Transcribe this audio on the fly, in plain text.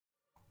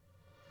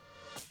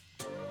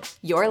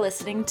You're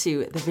listening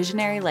to the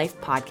Visionary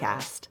Life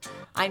Podcast.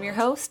 I'm your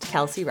host,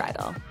 Kelsey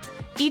Rydell.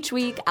 Each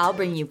week, I'll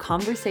bring you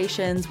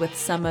conversations with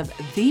some of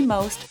the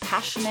most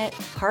passionate,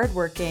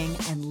 hardworking,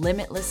 and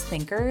limitless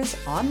thinkers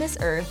on this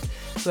earth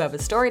who have a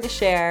story to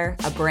share,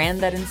 a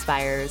brand that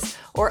inspires,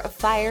 or a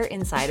fire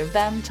inside of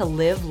them to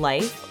live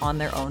life on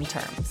their own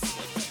terms.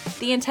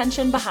 The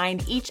intention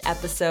behind each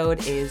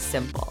episode is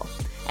simple,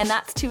 and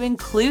that's to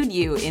include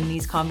you in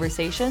these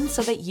conversations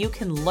so that you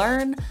can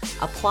learn,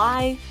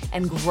 apply,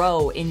 and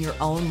grow in your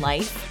own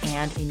life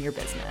and in your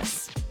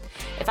business.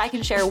 If I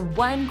can share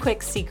one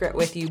quick secret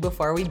with you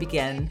before we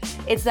begin,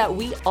 it's that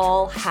we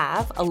all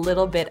have a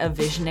little bit of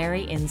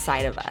visionary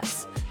inside of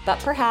us. But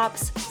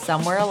perhaps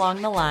somewhere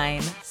along the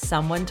line,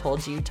 someone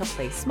told you to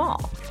play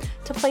small,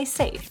 to play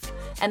safe,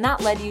 and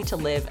that led you to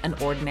live an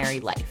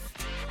ordinary life.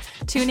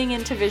 Tuning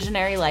into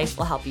Visionary Life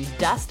will help you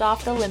dust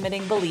off the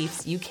limiting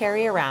beliefs you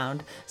carry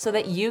around so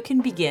that you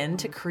can begin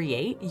to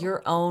create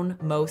your own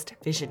most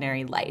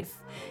visionary life.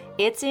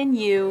 It's in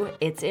you,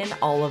 it's in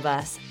all of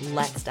us.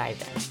 Let's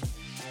dive in.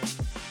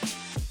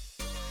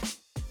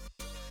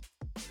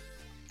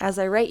 As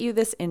I write you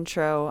this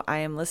intro, I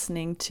am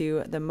listening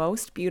to the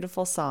most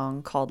beautiful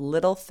song called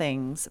Little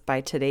Things by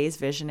today's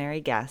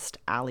visionary guest,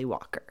 Ali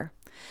Walker.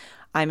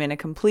 I'm in a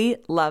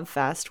complete love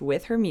fest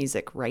with her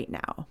music right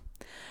now.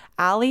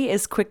 Ali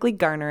is quickly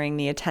garnering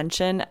the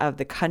attention of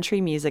the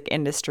country music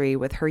industry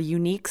with her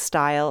unique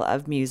style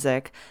of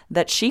music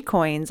that she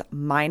coins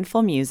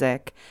mindful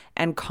music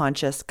and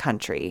conscious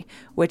country,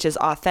 which is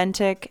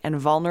authentic and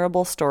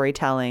vulnerable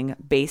storytelling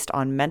based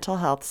on mental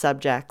health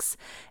subjects,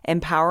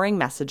 empowering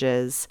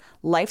messages,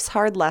 life's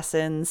hard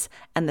lessons,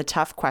 and the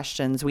tough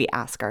questions we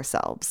ask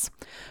ourselves.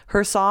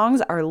 Her songs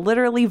are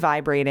literally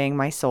vibrating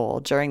my soul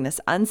during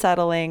this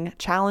unsettling,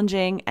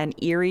 challenging, and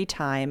eerie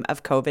time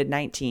of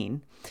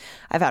COVID-19.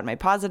 I've had my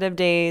positive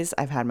days,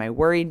 I've had my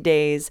worried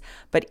days,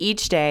 but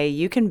each day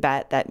you can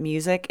bet that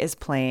music is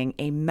playing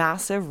a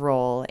massive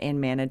role in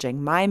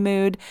managing my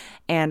mood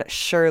and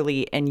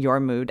surely in your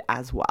mood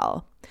as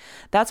well.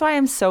 That's why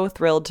I'm so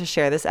thrilled to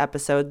share this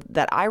episode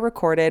that I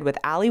recorded with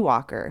Ali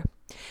Walker.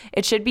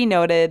 It should be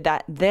noted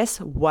that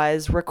this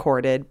was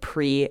recorded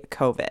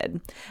pre-COVID.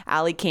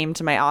 Ali came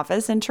to my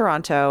office in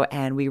Toronto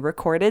and we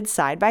recorded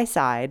side by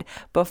side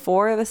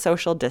before the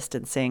social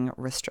distancing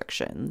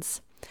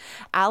restrictions.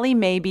 Ali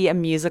may be a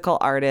musical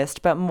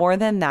artist, but more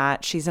than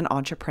that, she's an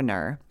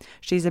entrepreneur.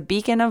 She's a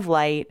beacon of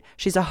light.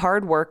 She's a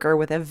hard worker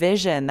with a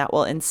vision that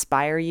will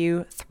inspire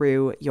you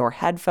through your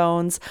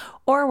headphones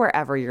or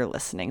wherever you're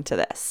listening to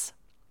this.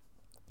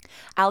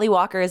 Ali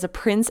Walker is a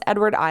Prince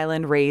Edward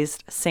Island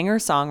raised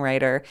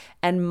singer-songwriter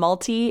and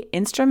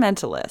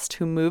multi-instrumentalist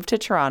who moved to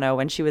Toronto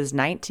when she was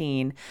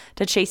 19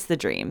 to chase the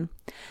dream.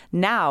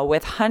 Now,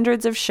 with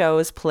hundreds of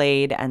shows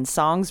played and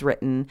songs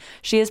written,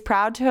 she is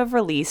proud to have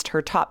released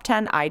her top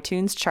 10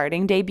 iTunes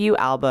charting debut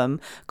album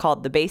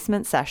called The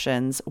Basement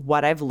Sessions,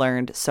 What I've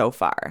Learned So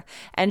Far.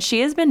 And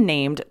she has been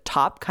named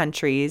Top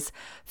Country's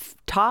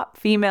Top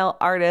Female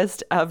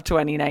Artist of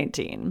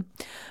 2019.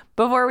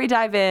 Before we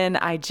dive in,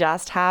 I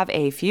just have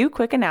a few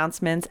quick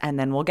announcements and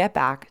then we'll get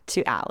back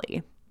to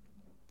Ali.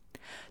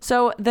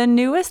 So the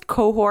newest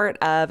cohort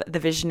of the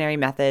Visionary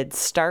Method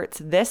starts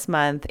this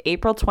month,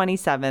 April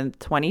 27th,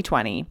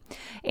 2020.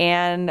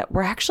 And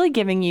we're actually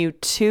giving you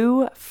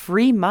 2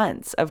 free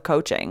months of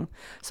coaching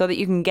so that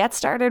you can get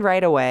started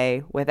right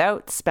away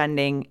without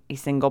spending a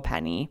single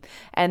penny.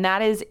 And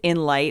that is in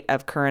light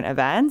of current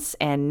events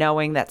and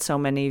knowing that so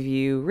many of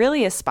you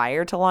really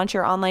aspire to launch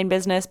your online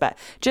business, but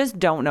just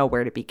don't know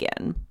where to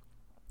begin.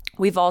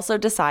 We've also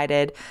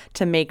decided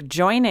to make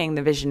joining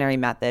the Visionary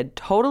Method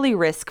totally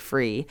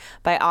risk-free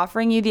by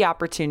offering you the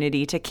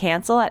opportunity to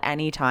cancel at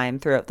any time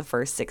throughout the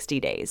first 60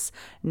 days.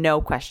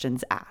 No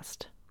questions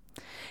asked.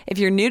 If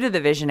you're new to the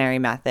Visionary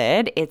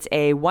Method, it's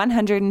a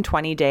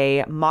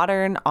 120-day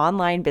modern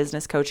online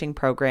business coaching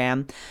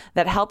program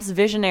that helps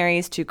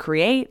visionaries to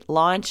create,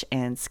 launch,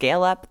 and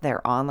scale up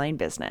their online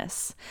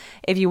business.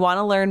 If you want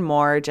to learn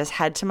more, just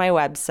head to my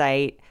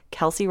website,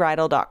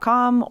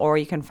 kelseyrydell.com, or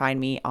you can find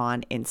me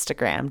on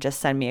Instagram. Just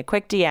send me a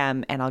quick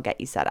DM and I'll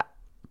get you set up.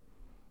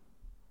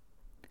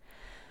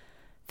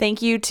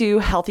 Thank you to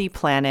Healthy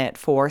Planet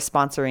for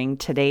sponsoring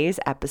today's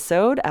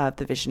episode of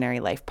the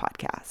Visionary Life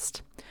Podcast.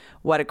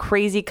 What a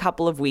crazy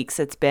couple of weeks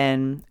it's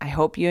been. I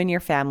hope you and your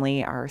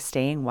family are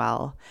staying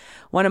well.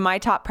 One of my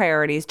top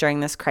priorities during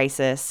this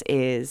crisis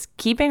is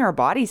keeping our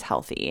bodies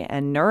healthy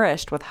and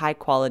nourished with high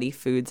quality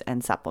foods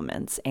and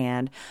supplements.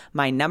 And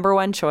my number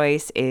one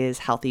choice is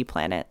Healthy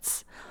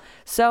Planet's.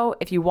 So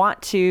if you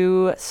want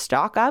to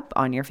stock up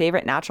on your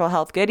favorite natural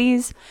health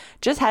goodies,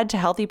 just head to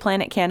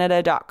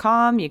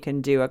healthyplanetcanada.com. You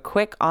can do a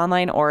quick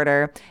online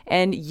order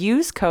and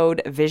use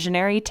code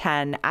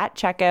Visionary10 at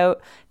checkout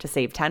to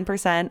save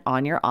 10%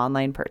 on your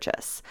online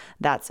purchase.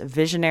 That's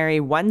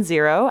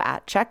Visionary10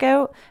 at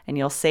checkout, and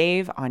you'll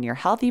save on your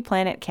Healthy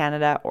Planet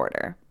Canada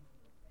order.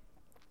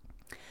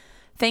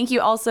 Thank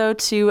you also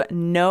to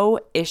No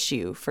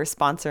Issue for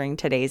sponsoring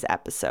today's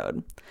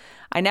episode.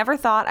 I never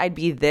thought I'd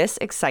be this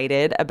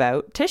excited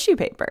about tissue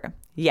paper.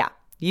 Yeah,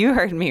 You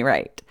heard me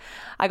right.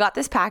 I got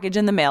this package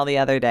in the mail the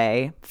other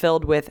day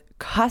filled with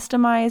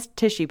customized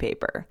tissue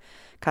paper,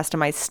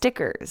 customized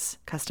stickers,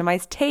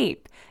 customized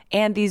tape,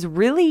 and these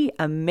really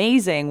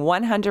amazing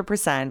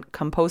 100%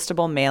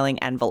 compostable mailing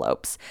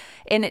envelopes.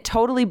 And it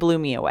totally blew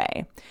me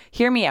away.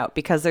 Hear me out,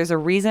 because there's a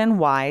reason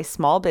why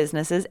small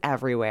businesses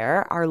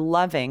everywhere are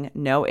loving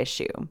No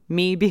Issue,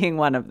 me being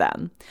one of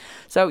them.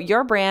 So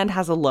your brand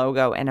has a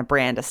logo and a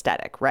brand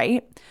aesthetic,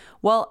 right?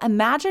 Well,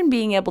 imagine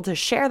being able to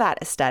share that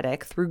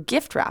aesthetic through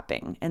gift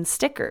wrapping and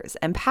stickers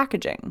and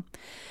packaging.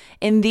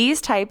 In these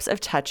types of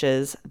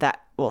touches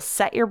that will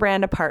set your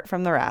brand apart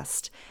from the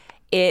rest,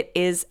 it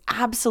is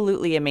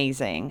absolutely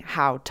amazing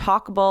how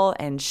talkable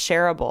and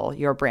shareable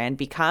your brand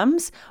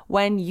becomes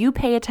when you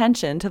pay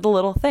attention to the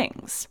little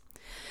things.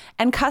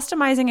 And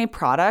customizing a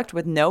product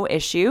with No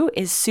Issue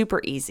is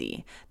super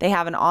easy. They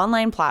have an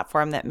online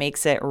platform that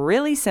makes it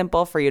really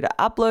simple for you to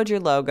upload your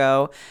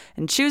logo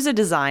and choose a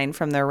design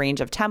from their range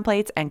of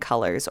templates and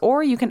colors,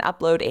 or you can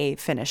upload a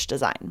finished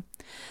design.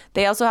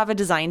 They also have a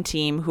design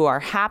team who are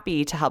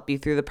happy to help you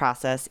through the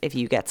process if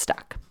you get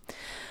stuck.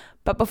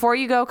 But before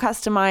you go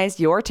customize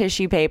your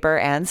tissue paper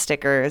and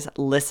stickers,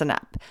 listen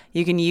up.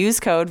 You can use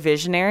code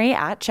VISIONARY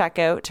at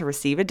checkout to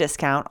receive a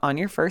discount on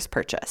your first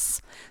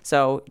purchase.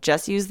 So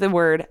just use the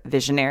word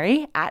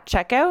VISIONARY at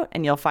checkout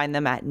and you'll find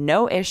them at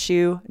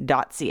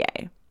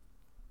noissue.ca.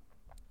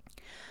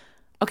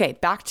 Okay,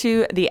 back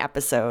to the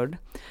episode.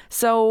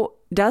 So,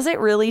 does it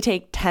really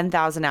take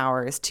 10,000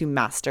 hours to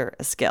master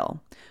a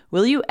skill?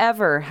 Will you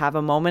ever have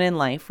a moment in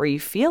life where you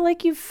feel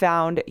like you've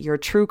found your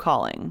true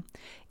calling?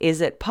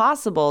 Is it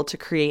possible to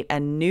create a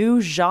new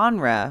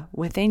genre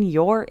within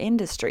your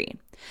industry?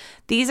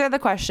 These are the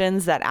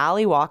questions that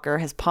Ali Walker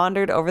has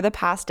pondered over the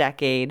past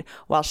decade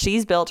while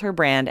she's built her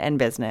brand and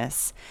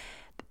business.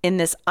 In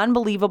this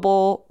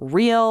unbelievable,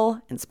 real,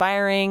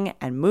 inspiring,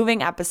 and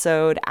moving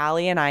episode,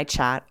 Ali and I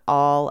chat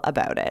all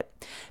about it.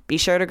 Be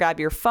sure to grab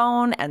your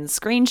phone and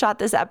screenshot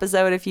this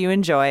episode if you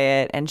enjoy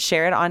it and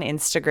share it on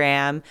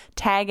Instagram,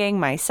 tagging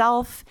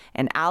myself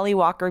and Ali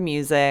Walker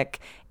Music,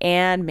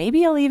 and maybe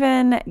you'll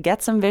even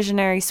get some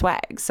visionary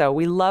swag. So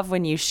we love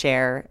when you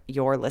share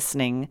your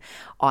listening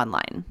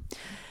online.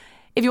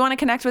 If you want to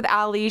connect with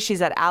Ali,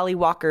 she's at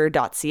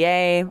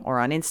aliwalker.ca or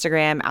on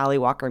Instagram, Ali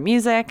Walker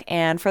Music.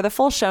 And for the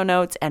full show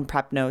notes and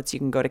prep notes, you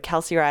can go to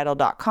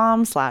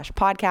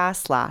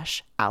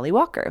kelseyridle.com/podcast/Ali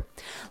Walker.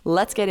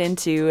 Let's get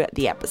into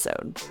the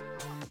episode.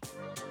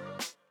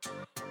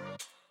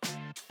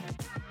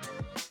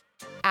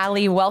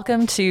 Ali,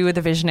 welcome to the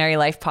Visionary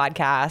Life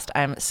podcast.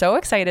 I'm so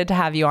excited to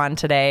have you on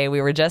today.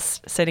 We were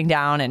just sitting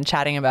down and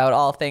chatting about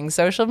all things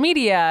social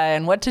media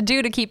and what to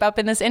do to keep up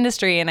in this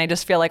industry. And I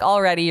just feel like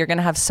already you're going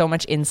to have so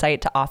much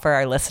insight to offer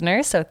our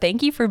listeners. So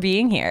thank you for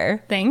being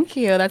here. Thank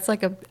you. That's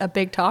like a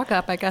big talk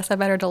up. I guess I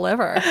better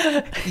deliver.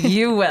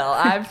 You will,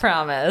 I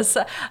promise.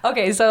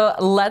 Okay, so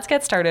let's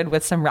get started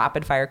with some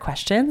rapid fire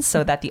questions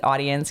so that the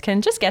audience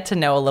can just get to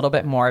know a little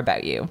bit more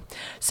about you.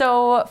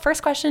 So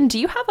first question, do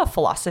you have a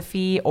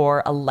philosophy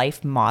or a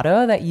life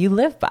motto that you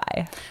live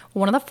by?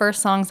 One of the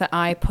first songs that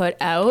I put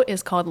out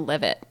is called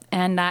Live It.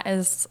 And that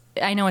is,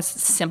 I know it's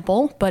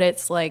simple, but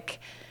it's like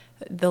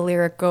the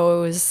lyric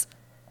goes,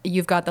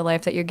 you've got the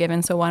life that you're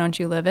given, so why don't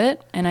you live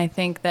it? And I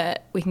think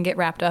that we can get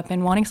wrapped up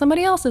in wanting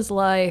somebody else's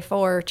life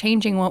or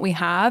changing what we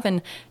have.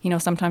 And, you know,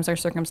 sometimes our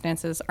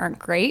circumstances aren't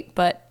great,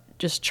 but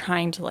just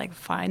trying to like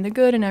find the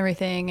good in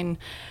everything and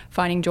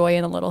finding joy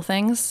in the little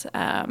things.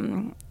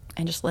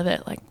 And just live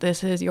it. Like,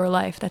 this is your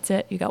life. That's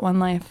it. You got one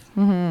life.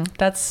 Mm-hmm.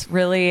 That's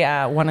really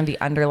one of the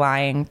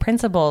underlying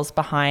principles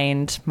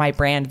behind my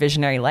brand,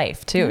 Visionary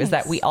Life, too, is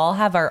that we all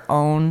have our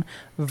own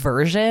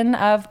version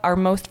of our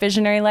most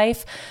visionary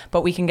life,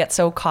 but we can get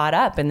so caught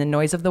up in the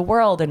noise of the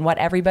world and what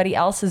everybody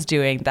else is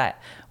doing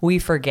that we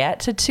forget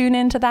to tune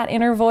into that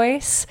inner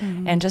voice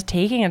and just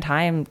taking a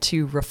time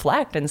to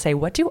reflect and say,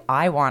 what do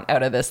I want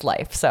out of this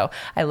life? So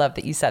I love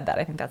that you said that.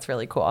 I think that's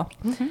really cool.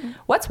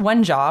 What's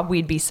one job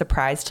we'd be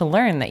surprised to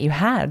learn that you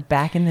had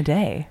back in the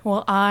day?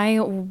 Well, I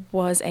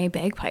was a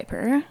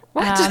bagpiper.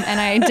 And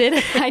I did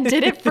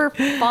it for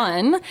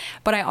fun,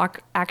 but I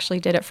actually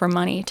did it for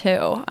money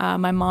too.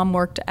 My mom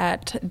worked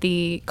at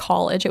the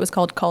college. It was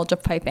called College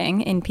of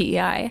Piping in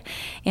PEI,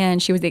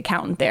 and she was the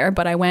accountant there.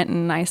 But I went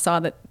and I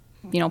saw that,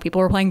 you know, people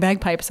were playing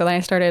bagpipes. So then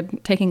I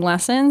started taking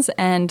lessons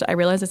and I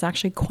realized it's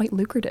actually quite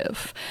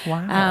lucrative.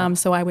 Wow.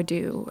 So I would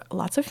do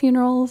lots of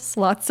funerals,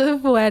 lots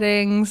of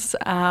weddings,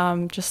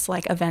 just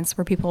like events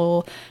where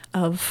people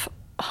of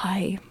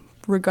high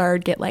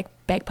regard get like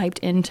bagpiped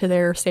into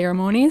their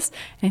ceremonies,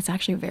 and it's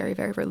actually very,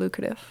 very, very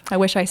lucrative. I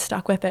wish I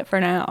stuck with it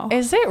for now.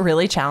 Is it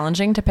really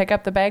challenging to pick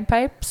up the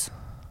bagpipes?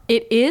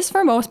 It is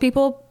for most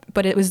people,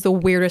 but it was the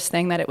weirdest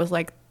thing that it was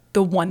like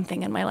the one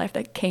thing in my life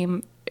that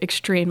came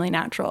extremely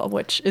natural,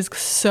 which is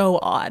so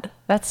odd.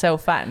 That's so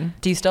fun.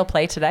 Do you still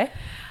play today?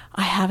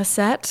 I have a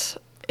set.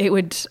 I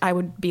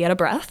would be out of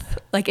breath.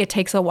 Like, it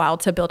takes a while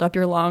to build up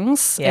your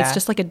lungs. Yeah. It's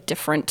just like a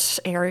different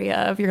area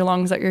of your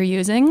lungs that you're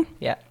using.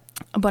 Yeah.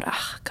 But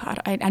God,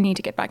 I need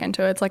to get back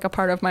into it. It's like a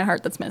part of my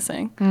heart that's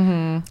missing.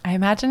 I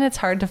imagine it's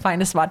hard to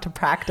find a spot to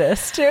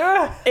practice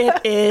too.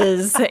 It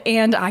is.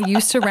 And I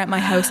used to rent my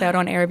house out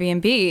on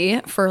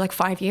Airbnb for like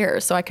 5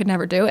 years. So I could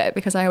never do it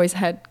because I always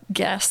had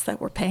guests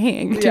that were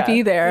paying to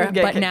be there.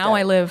 But now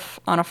I live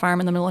on a farm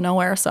in the middle of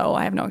nowhere. So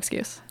I have no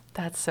excuse.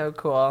 That's so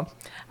cool.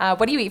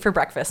 What do you eat for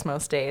breakfast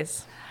most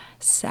days?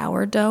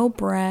 Sourdough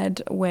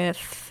bread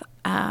with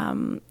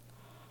almond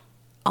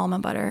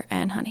butter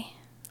and honey.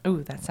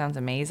 Ooh, that sounds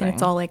amazing. And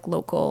it's all like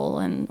local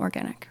and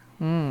organic.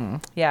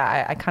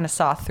 Yeah, I kind of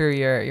saw through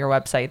your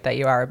website that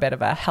you are a bit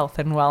of a health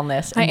and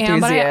wellness enthusiast. I am,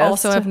 but I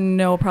also have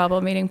no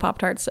problem eating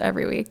Pop-Tarts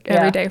every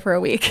day for a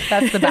week.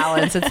 That's the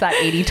balance. It's that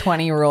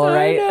 80-20 rule,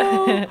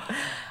 right?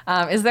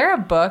 Is there a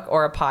book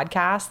or a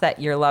podcast that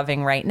you're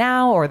loving right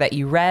now or that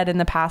you read in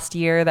the past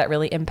year that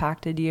really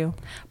impacted you?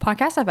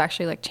 Podcasts have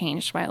actually like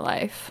changed my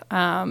life,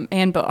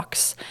 and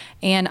books.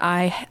 And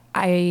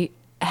I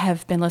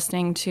have been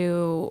listening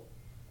to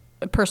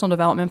personal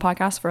development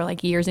podcasts for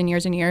like years and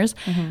years and years.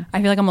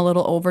 I feel like I'm a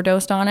little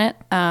overdosed on it.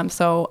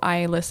 So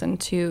I listen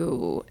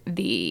to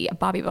the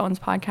Bobby Bones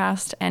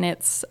podcast, and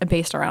it's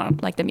based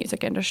around like the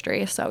music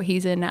industry. So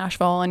he's in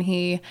Nashville, and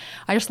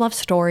I just love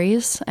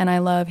stories, and I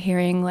love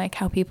hearing like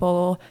how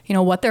people,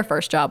 what their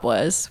first job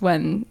was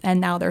and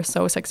now they're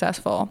so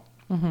successful.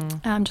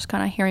 Just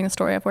kind of hearing the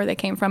story of where they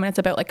came from, and it's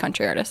about like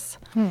country artists.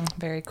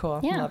 Very cool.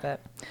 Yeah. Love it.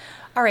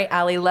 All right,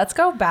 Allie, let's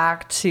go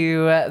back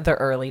to the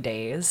early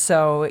days.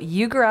 So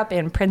you grew up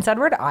in Prince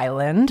Edward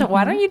Island.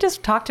 Why don't you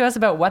just talk to us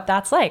about what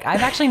that's like?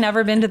 I've actually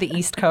never been to the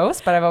East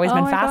Coast, but I've always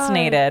been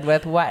fascinated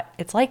with what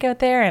it's like out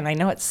there. And I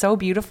know it's so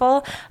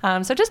beautiful.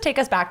 So just take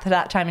us back to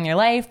that time in your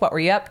life. What were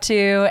you up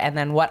to? And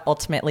then what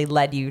ultimately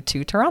led you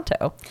to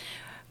Toronto?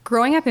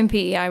 Growing up in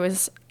PE, I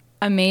was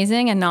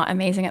amazing and not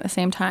amazing at the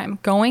same time.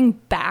 Going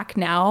back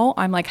now,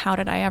 I'm like, how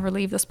did I ever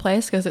leave this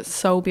place? Because it's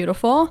so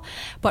beautiful,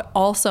 but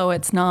also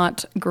it's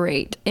not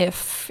great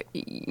if,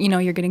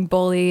 you're getting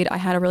bullied. I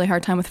had a really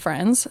hard time with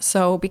friends.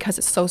 So because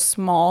it's so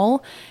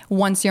small,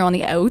 once you're on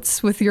the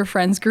outs with your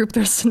friends group,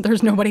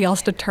 there's nobody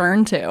else to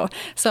turn to.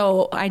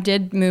 So I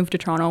did move to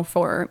Toronto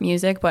for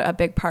music, but a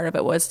big part of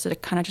it was to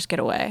kind of just get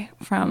away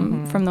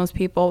from those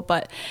people.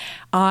 But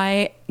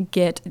I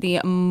get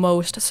the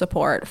most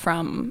support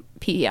from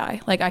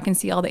PEI. Like I can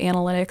see all the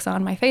analytics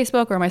on my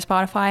Facebook or my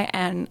Spotify,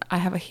 and I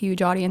have a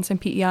huge audience in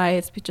PEI.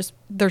 It's just,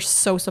 they're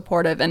so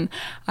supportive, and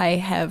I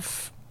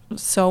have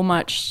so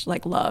much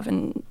like love,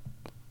 and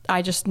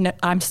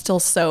I'm still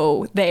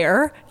so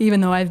there,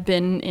 even though I've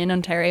been in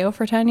Ontario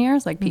for 10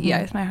 years. Like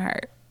PEI is my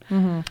heart.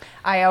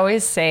 I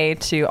always say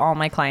to all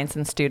my clients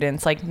and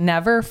students, like,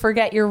 never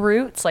forget your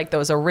roots, like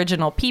those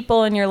original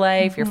people in your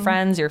life, your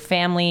friends, your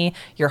family,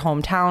 your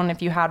hometown,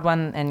 if you had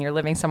one and you're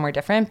living somewhere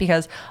different,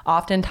 because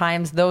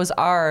oftentimes those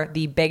are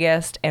the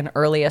biggest and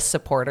earliest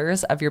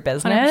supporters of your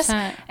business.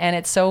 100%. And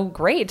it's so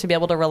great to be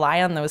able to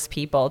rely on those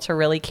people to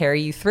really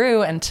carry you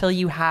through until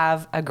you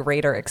have a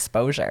greater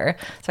exposure.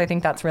 So I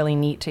think that's really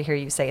neat to hear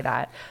you say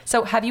that.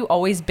 So have you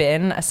always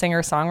been a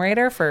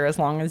singer-songwriter for as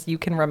long as you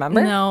can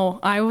remember?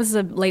 No, I was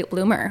a late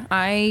bloomer.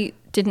 I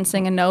didn't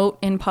sing a note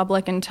in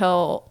public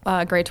until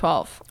grade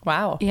 12.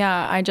 Wow.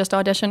 Yeah, I just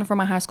auditioned for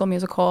my High School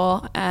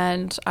Musical,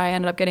 and I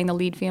ended up getting the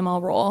lead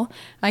female role.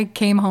 I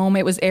came home,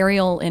 it was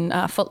Ariel in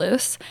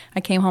Footloose.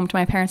 I came home to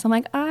my parents, I'm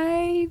like,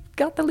 I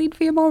got the lead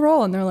female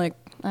role. And they're like,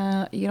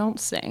 you don't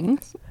sing.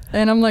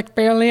 And I'm like,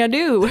 apparently I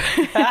do.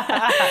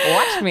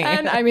 Watch me.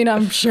 And I mean,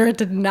 I'm sure it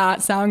did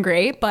not sound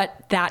great,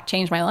 but that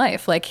changed my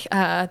life. Like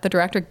the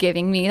director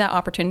giving me that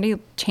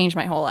opportunity changed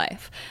my whole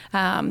life.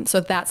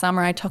 So that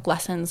summer I took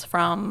lessons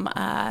from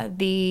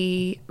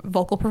the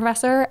vocal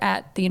professor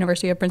at the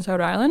University of Prince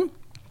Edward Island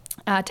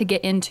to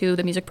get into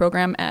the music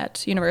program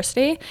at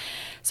university.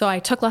 So I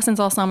took lessons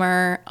all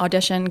summer,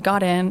 auditioned,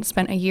 got in,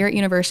 spent a year at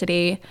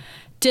university.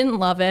 Didn't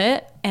love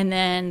it. And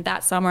then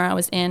that summer I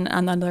was in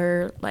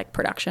another like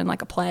production,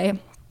 like a play.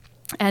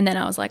 And then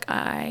I was like,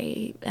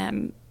 I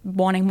am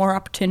wanting more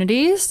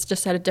opportunities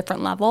just at a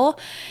different level.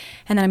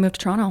 And then I moved to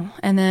Toronto.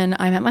 And then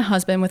I met my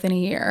husband within a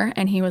year,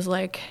 and he was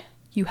like,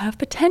 you have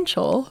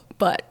potential,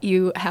 but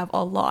you have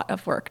a lot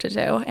of work to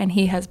do. And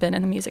he has been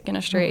in the music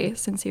industry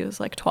since he was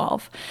like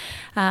 12.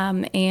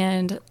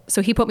 And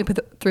so he put me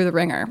through the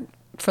ringer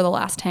for the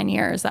last 10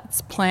 years.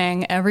 That's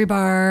playing every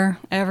bar,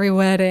 every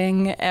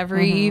wedding,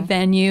 every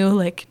venue,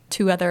 like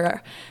to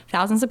other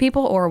thousands of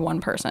people or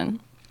one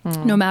person.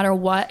 No matter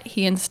what,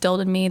 he instilled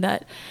in me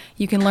that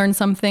you can learn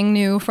something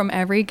new from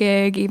every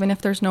gig, even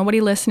if there's nobody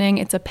listening.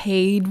 It's a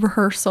paid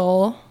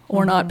rehearsal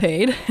or not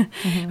paid,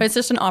 but it's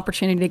just an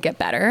opportunity to get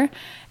better.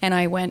 And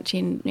I went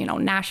to,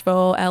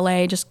 Nashville,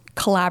 LA, just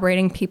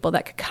collaborating people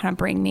that could kind of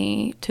bring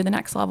me to the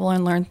next level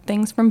and learn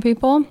things from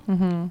people.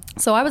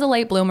 So I was a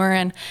late bloomer,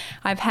 and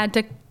I've had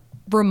to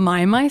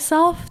remind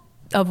myself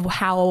of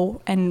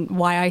how and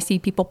why I see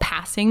people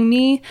passing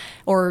me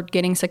or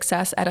getting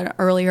success at an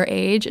earlier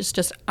age. It's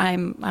just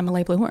I'm a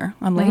late bloomer.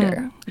 I'm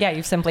later. Yeah,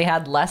 you've simply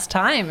had less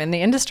time in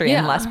the industry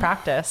and less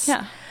practice.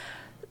 Yeah.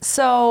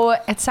 So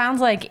it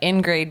sounds like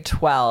in grade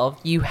 12,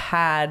 you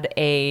had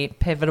a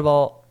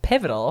pivotal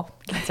pivotal,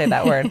 I can't say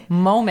that word,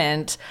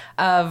 moment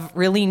of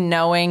really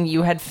knowing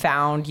you had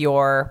found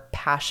your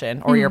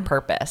passion or your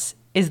purpose.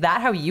 Is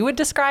that how you would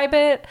describe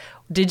it?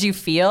 Did you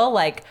feel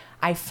like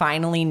I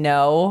finally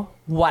know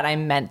what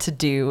I'm meant to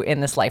do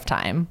in this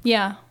lifetime?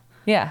 Yeah.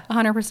 Yeah.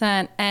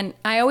 100%. And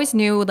I always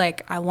knew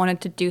like I wanted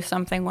to do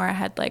something where I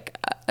had like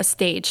a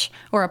stage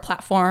or a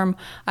platform.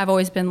 I've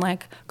always been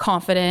like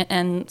confident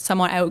and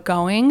somewhat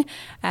outgoing.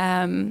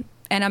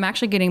 And I'm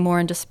actually getting more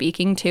into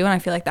speaking too. And I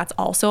feel like that's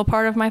also a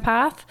part of my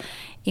path.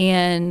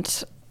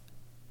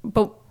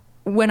 But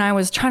when I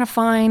was trying to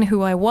find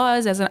who I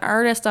was as an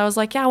artist, I was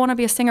like, yeah, I want to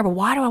be a singer, but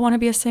why do I want to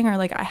be a singer?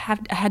 Like I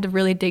had to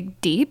really dig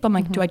deep. I'm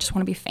like, do I just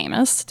want to be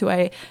famous? Do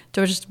I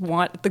just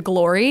want the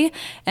glory?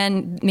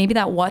 And maybe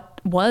that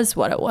what it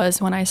was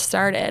when I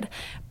started.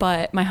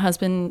 But my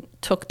husband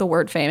took the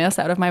word famous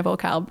out of my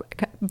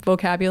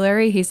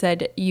vocabulary. He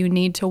said, you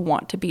need to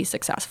want to be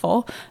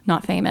successful,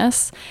 not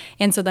famous.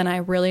 And so then I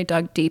really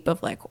dug deep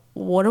of like,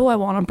 what do I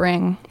want to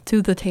bring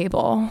to the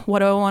table? What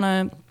do I want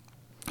to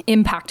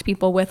impact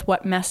people with?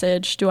 What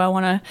message do I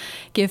want to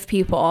give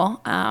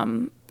people?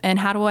 And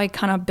how do I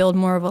kind of build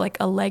more of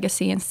a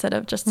legacy instead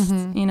of just,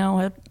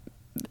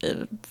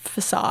 a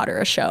facade or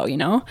a show,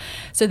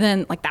 So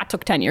then like that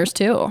took 10 years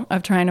too,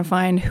 of trying to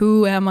find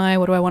who am I,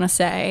 what do I want to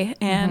say?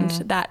 And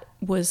that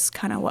was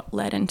kind of what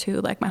led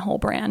into like my whole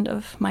brand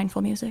of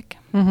mindful music.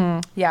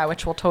 Yeah,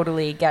 which we'll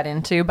totally get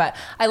into. But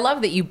I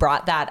love that you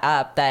brought that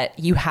up, that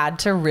you had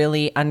to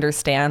really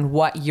understand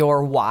what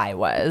your why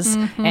was.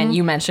 And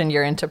you mentioned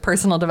you're into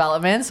personal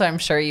development, so I'm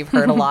sure you've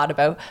heard a lot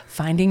about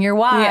finding your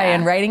why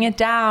and writing it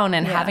down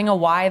and having a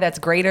why that's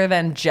greater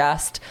than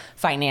just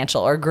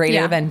financial or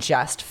greater than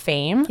just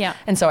fame. Yeah.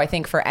 And so I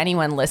think for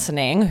anyone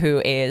listening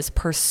who is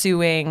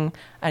pursuing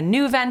a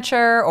new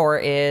venture or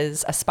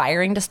is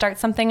aspiring to start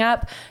something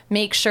up,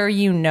 make sure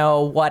you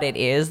know what it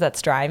is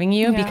that's driving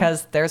you,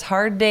 because there's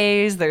hard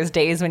days, there's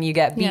days when you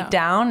get beat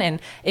down, and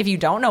if you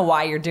don't know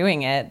why you're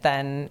doing it,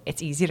 then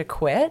it's easy to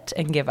quit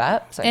and give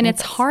up. So and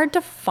it's hard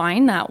to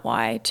find that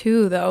why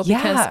too, though,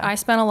 because I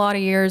spent a lot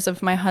of years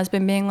of my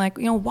husband being like,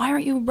 why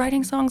aren't you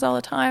writing songs all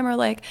the time? Or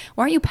like,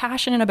 why aren't you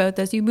passionate about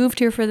this? You moved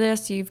here for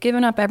this, you've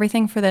given up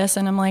everything for this.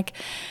 And I'm like,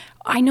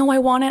 I know I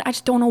want it, I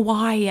just don't know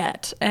why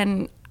yet.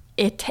 And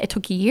it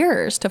took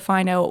years to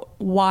find out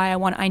why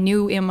I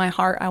knew in my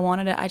heart I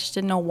wanted it. I just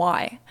didn't know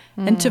why.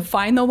 And to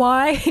find the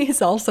why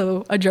is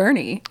also a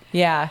journey.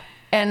 Yeah.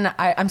 And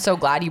I'm so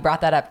glad you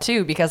brought that up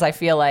too, because I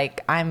feel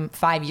like I'm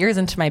 5 years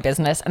into my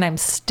business and I'm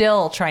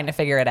still trying to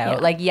figure it out.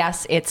 Yeah. Like,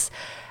 yes,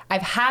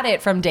 I've had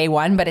it from day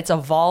one, but it's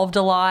evolved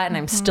a lot, and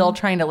I'm still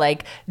trying to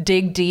like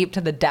dig deep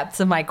to the depths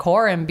of my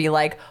core and be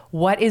like,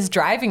 what is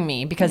driving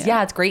me? Because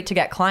it's great to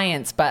get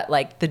clients, but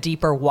like the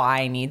deeper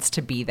why needs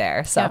to be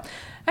there. So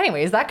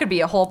anyways, that could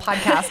be a whole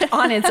podcast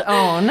on its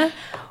own.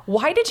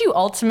 Why did you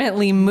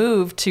ultimately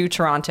move to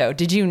Toronto?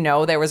 Did you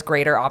know there was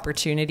greater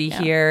opportunity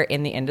here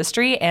in the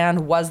industry?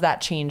 And was that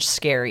change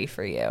scary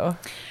for you?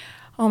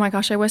 Oh my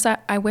gosh, I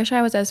wish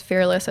I was as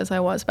fearless as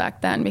I was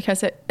back then,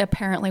 because it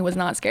apparently was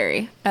not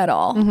scary at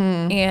all.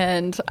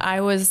 And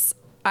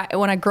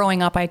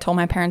growing up, I told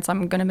my parents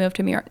I'm going to move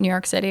to New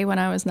York City when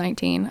I was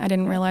 19. I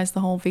didn't realize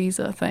the whole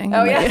visa thing.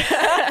 Oh, yeah.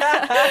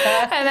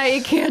 And that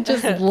you can't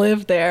just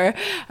live there.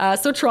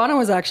 So Toronto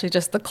was actually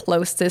just the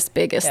closest,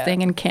 biggest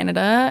thing in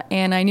Canada.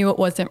 And I knew it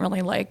wasn't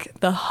really like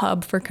the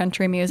hub for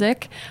country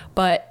music,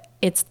 but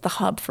it's the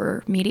hub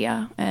for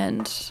media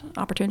and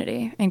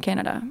opportunity in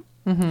Canada.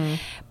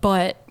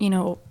 But,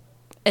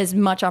 as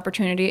much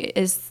opportunity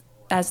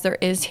as there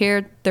is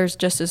here, there's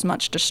just as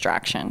much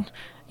distraction.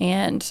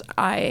 And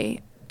I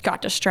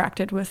got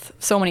distracted with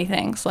so many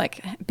things,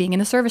 like being in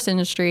the service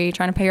industry,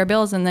 trying to pay your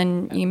bills, and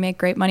then you make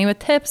great money with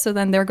tips, so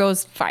then there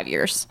goes 5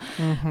 years.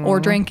 Or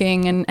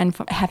drinking and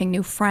having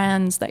new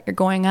friends that you're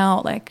going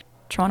out. Like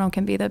Toronto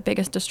can be the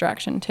biggest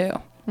distraction too.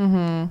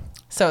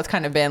 So it's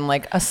kind of been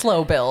like a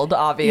slow build,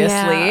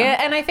 obviously.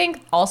 And I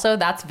think also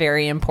that's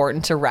very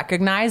important to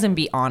recognize and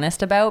be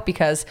honest about,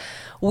 because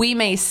we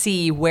may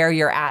see where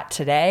you're at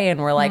today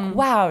and we're like,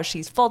 wow,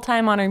 she's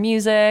full-time on her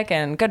music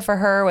and good for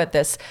her with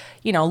this,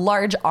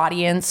 large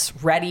audience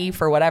ready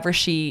for whatever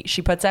she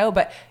puts out.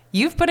 But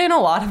you've put in a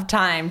lot of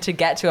time to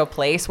get to a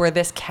place where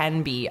this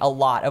can be a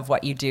lot of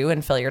what you do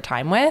and fill your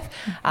time with.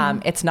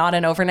 It's not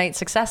an overnight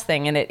success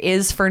thing, and it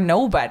is for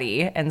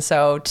nobody. And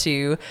so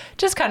to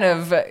just kind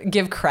of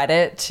give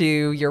credit to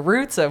your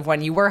roots of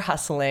when you were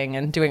hustling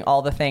and doing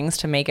all the things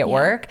to make it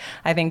work,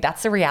 I think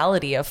that's the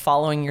reality of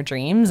following your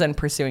dreams and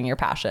pursuing your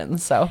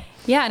passions. So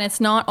yeah, and it's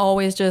not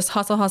always just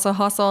hustle, hustle,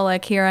 hustle.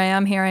 Like here I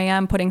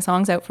am putting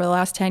songs out for the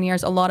last 10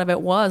 years. A lot of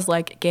it was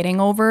like getting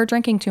over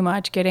drinking too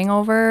much, getting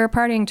over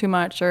partying too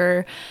much,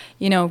 or,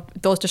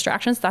 those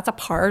distractions. That's a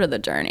part of the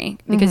journey,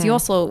 because you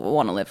also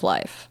want to live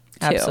life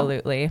too.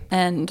 Absolutely.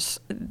 And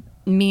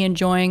me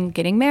enjoying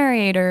getting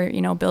married or,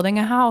 building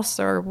a house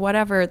or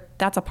whatever,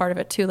 that's a part of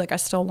it too. Like I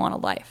still want a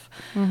life.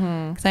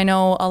 Because I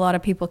know a lot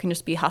of people can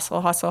just be hustle,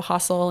 hustle,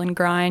 hustle and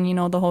grind,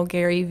 the whole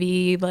Gary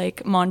V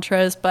like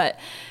mantras. But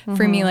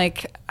for me,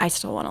 like I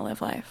still want to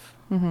live life.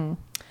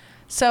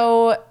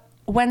 So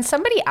When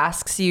somebody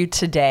asks you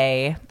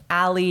today,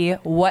 Ali,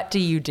 what do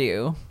you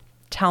do?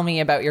 Tell me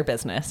about your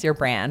business, your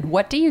brand.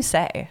 What do you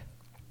say?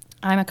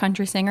 I'm a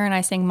country singer and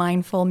I sing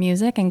mindful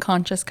music and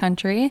conscious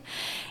country.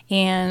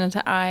 And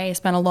I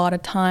spend a lot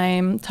of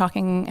time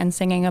talking and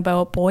singing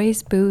about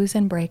boys, booze,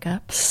 and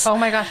breakups. Oh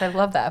my gosh, I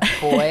love that.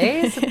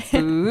 Boys,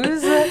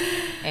 booze,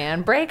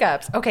 and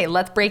breakups. Okay,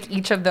 let's break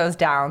each of those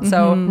down.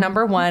 So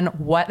number one,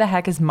 what the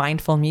heck is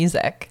mindful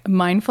music?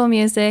 Mindful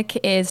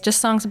music is just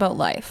songs about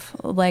life.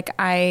 Like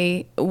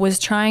I was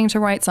trying to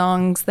write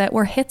songs that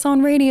were hits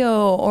on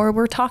radio or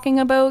were talking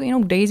about,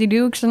 Daisy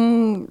Dukes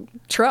and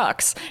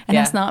trucks. And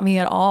that's not me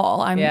at all.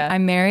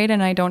 I'm married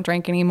and I don't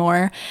drink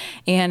anymore.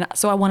 And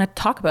so I want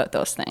to talk about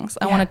those things.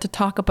 I wanted to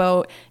talk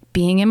about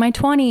being in my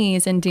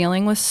 20s and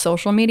dealing with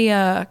social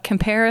media,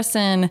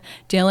 comparison,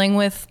 dealing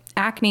with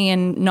acne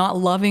and not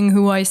loving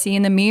who I see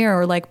in the mirror,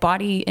 or like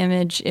body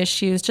image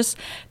issues, just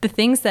the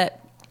things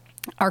that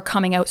are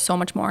coming out so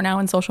much more now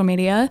in social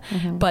media,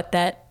 but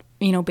that,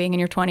 being in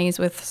your 20s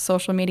with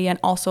social media and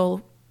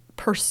also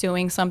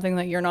pursuing something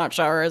that you're not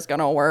sure is going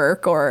to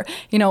work, or,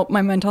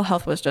 my mental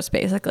health was just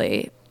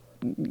basically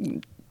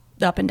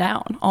up and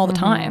down all the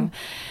time.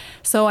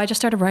 So I just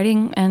started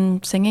writing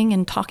and singing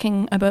and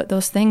talking about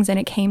those things, and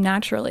it came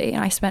naturally.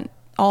 And I spent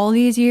all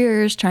these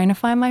years trying to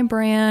find my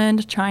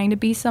brand, trying to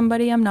be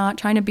somebody I'm not,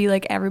 trying to be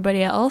like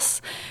everybody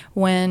else,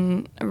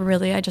 when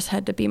really I just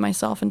had to be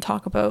myself and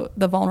talk about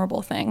the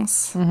vulnerable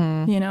things,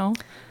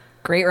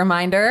 Great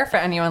reminder for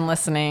anyone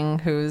listening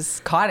who's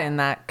caught in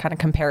that kind of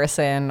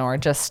comparison or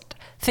just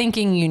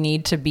thinking you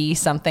need to be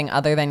something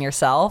other than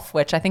yourself,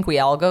 which I think we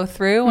all go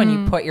through when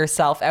you put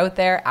yourself out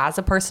there as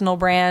a personal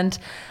brand.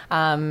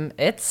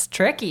 It's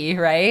tricky,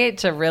 right?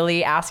 To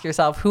really ask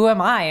yourself, who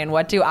am I and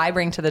what do I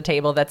bring to the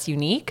table that's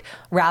unique,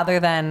 rather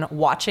than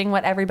watching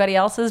what everybody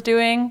else is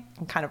doing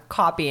and kind of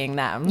copying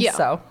them. Yeah.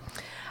 So,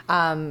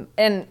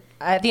 and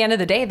at the end of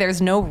the day, there's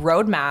no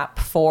roadmap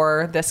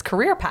for this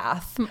career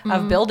path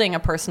of building a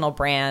personal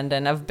brand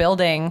and of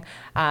building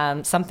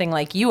something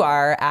like you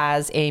are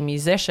as a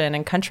musician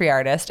and country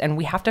artist. And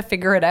we have to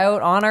figure it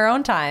out on our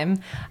own time,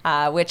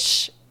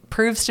 which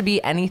proves to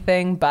be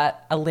anything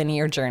but a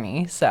linear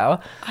journey. So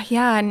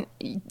yeah, and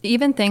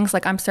even things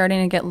like I'm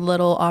starting to get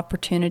little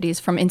opportunities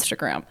from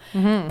Instagram,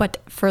 but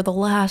for the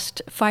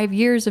last 5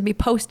 years of me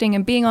posting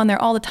and being on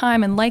there all the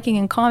time and liking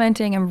and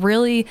commenting and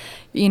really,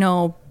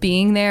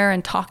 being there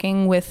and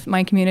talking with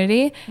my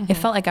community, it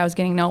felt like I was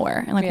getting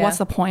nowhere. And what's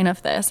the point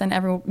of this? And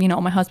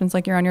my husband's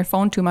like, you're on your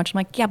phone too much. I'm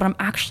like, yeah, but I'm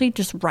actually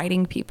just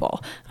writing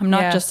people. I'm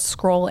not just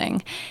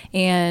scrolling.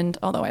 And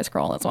although I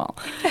scroll as well.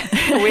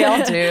 We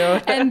all do.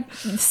 And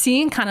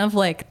seeing kind of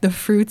like the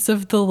fruits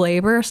of the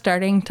labor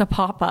starting to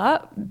pop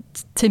up,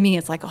 to me,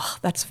 it's like, oh,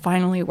 that's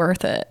finally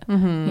worth it,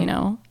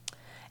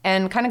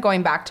 And kind of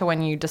going back to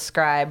when you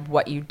describe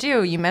what you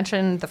do, you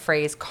mentioned the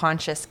phrase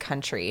conscious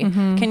country.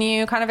 Can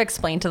you kind of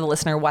explain to the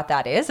listener what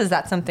that is? Is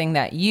that something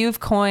that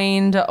you've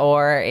coined,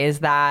 or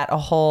is that a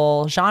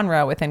whole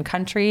genre within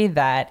country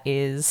that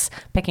is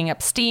picking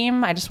up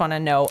steam? I just want to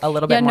know a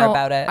little bit more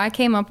about it. I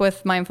came up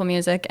with mindful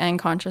music and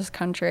conscious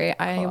country.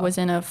 I was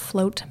in a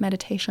float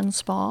meditation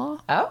spa.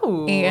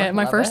 Oh,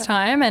 my first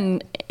time,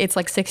 and it's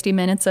like 60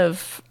 minutes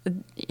of,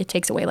 it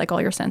takes away like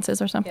all your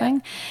senses or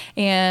something.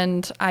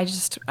 And I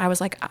was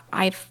like,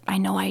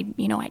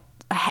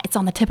 it's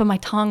on the tip of my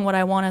tongue what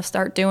I want to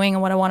start doing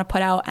and what I want to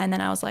put out. And then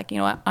I was like, you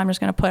know what, I'm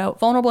just going to put out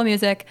vulnerable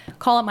music,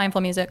 call it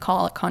mindful music,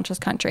 call it conscious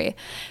country.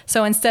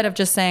 So instead of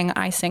just saying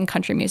I sing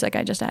country music,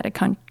 I just added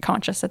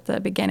conscious at the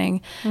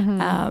beginning.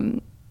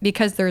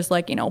 Because there's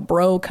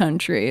bro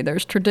country,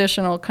 there's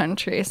traditional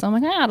country. So I'm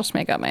like, I'll just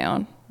make up my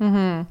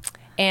own.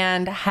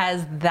 And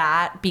has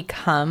that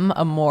become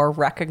a more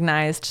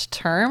recognized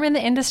term in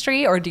the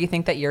industry, or do you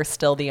think that you're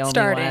still the only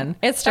one?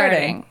 It's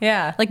starting.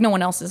 Yeah. Like no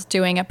one else is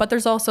doing it. But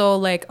there's also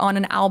like on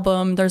an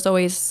album, there's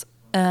always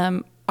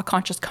a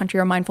conscious country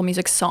or mindful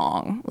music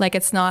song. Like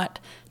it's not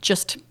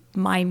just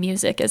my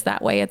music is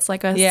that way. It's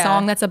like a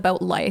song that's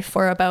about life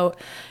or about,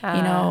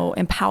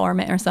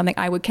 empowerment or something.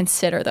 I would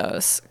consider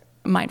those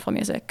mindful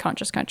music,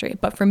 conscious country.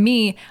 But for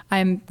me,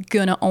 I'm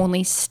gonna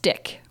only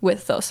stick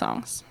with those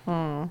songs.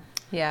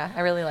 Yeah, I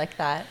really like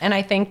that. And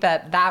I think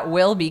that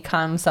will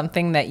become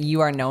something that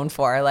you are known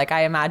for. Like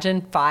I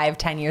imagine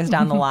 5-10 years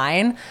down the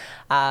line,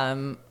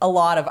 a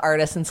lot of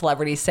artists and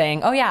celebrities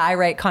saying, oh yeah, I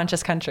write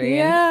conscious country,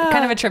 and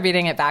kind of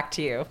attributing it back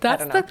to you.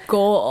 That's the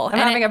goal. I'm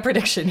having a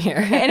prediction here.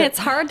 And it's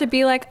hard to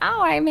be like,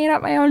 oh, I made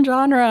up my own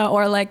genre,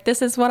 or like,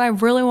 this is what I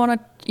really want to,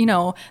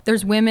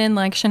 there's women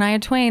like Shania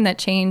Twain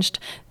that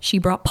she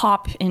brought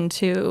pop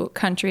into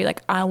country.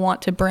 Like I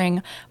want to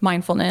bring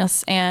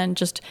mindfulness and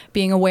just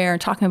being aware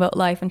and talking about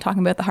life and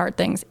talking about the hard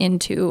things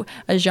into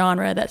a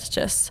genre that's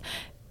just,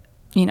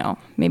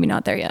 maybe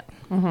not there yet.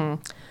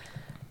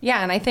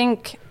 Yeah, and I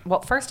think,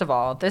 well, first of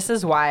all, this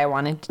is why I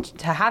wanted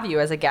to have you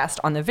as a guest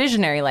on the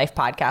Visionary Life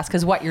podcast,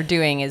 because what you're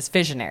doing is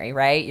visionary,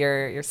 right?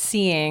 You're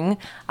seeing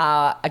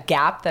a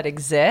gap that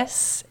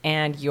exists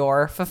and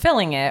you're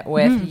fulfilling it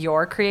with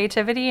your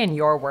creativity and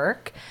your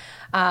work.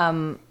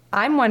 I'm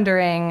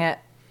wondering,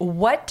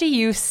 what do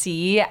you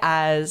see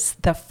as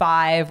the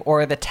 5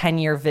 or the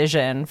 10-year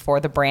vision for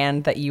the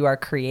brand that you are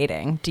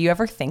creating? Do you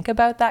ever think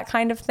about that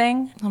kind of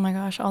thing? Oh my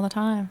gosh, all the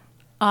time.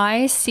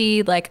 I see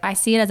it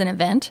as an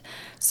event.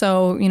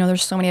 So,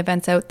 there's so many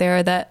events out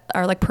there that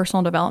are like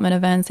personal development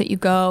events that you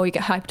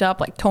get hyped up,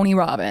 like Tony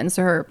Robbins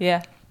or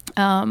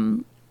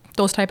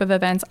those type of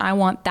events. I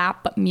want that,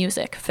 but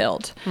music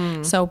filled.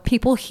 So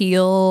people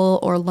heal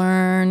or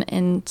learn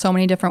in so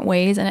many different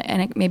ways.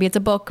 And maybe it's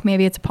a book,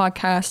 maybe it's a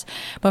podcast,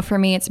 but for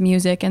me, it's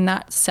music. And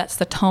that sets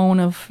the tone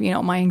of,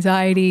 my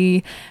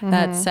anxiety,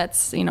 that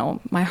sets,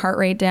 my heart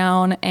rate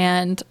down.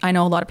 And I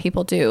know a lot of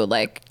people do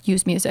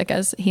use music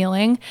as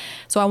healing.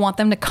 So I want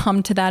them to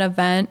come to that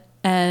event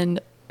and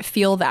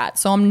feel that.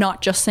 So I'm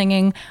not just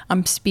singing,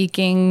 I'm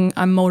speaking,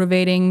 I'm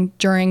motivating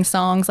during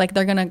songs.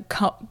 They're gonna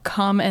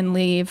come and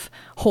leave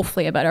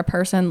hopefully a better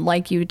person,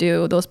 like you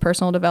do those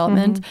personal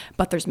development,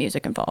 but there's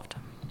music involved.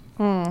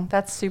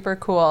 That's super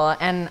cool.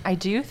 And I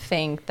do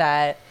think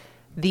that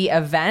the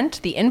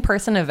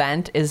in-person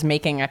event is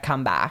making a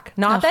comeback.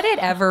 Not that it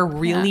ever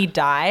really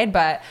died,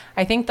 but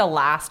I think the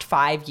last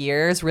 5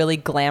 years really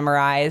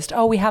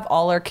glamorized, we have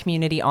all our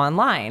community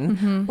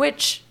online,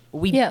 which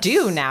we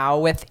do now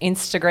with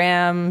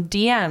Instagram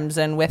DMs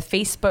and with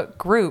Facebook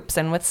groups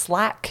and with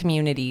Slack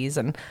communities.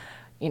 And,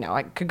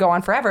 I could go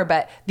on forever,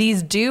 but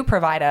these do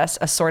provide us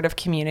a sort of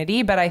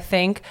community. But I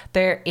think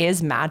there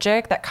is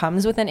magic that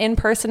comes with an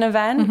in-person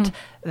event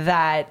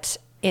that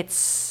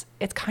it's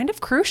kind of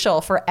crucial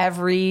for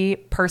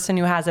every person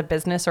who has a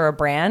business or a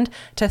brand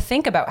to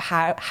think about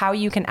how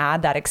you can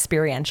add that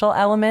experiential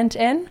element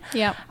in.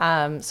 Yeah.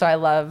 So I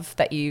love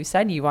that you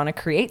said you want to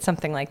create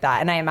something like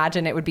that. And I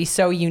imagine it would be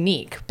so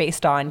unique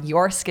based on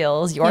your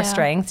skills, your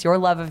strengths, your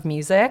love of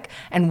music,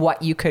 and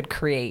what you could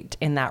create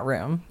in that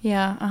room.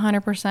 Yeah,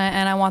 100%.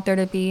 And I want there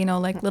to be,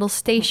 little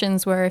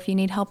stations where if you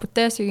need help with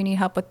this or you need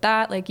help with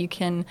that, you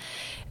can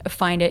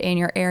find it in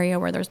your area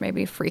where there's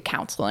maybe free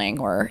counseling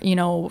or,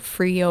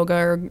 free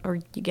yoga or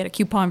you get a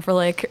coupon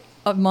for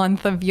a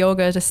month of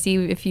yoga to see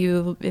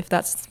if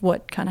that's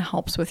what kind of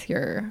helps with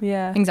your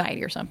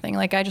anxiety or something.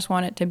 I just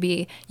want it to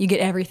be, you get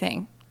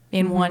everything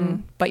in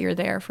one, but you're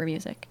there for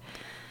music.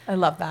 I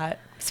love that.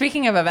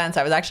 Speaking of events,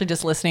 I was actually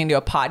just listening to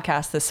a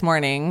podcast this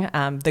morning,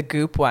 the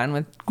Goop one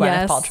with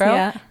Gwyneth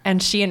Paltrow,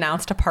 and she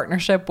announced a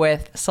partnership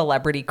with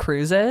Celebrity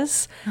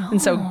Cruises.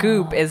 And so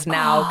Goop is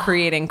now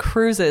creating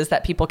cruises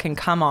that people can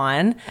come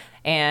on,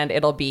 and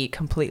it'll be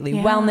completely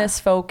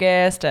wellness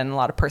focused and a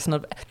lot of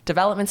personal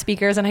development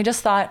speakers. And I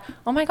just thought,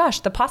 oh my gosh,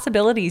 the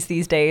possibilities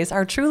these days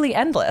are truly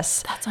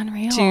endless. That's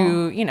unreal.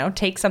 To,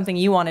 take something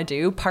you want to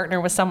do,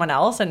 partner with someone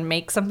else and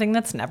make something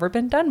that's never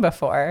been done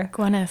before.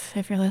 Gwyneth,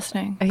 if you're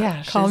listening,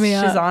 call me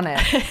up. She's on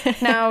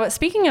it. Now,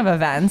 speaking of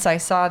events, I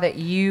saw that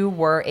you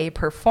were a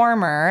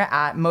performer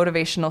at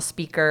motivational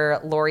speaker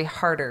Lori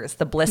Harder's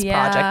The Bliss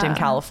Project in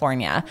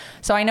California.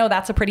 So I know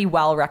that's a pretty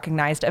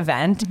well-recognized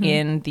event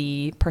in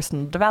the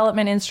personal development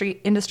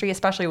industry,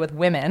 especially with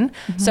women.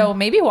 So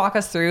maybe walk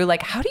us through,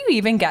 how do you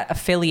even get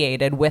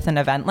affiliated with an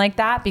event like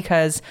that?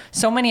 Because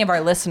so many of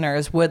our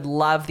listeners would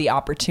love the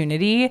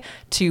opportunity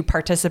to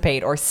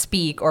participate or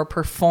speak or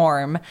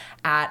perform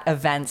at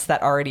events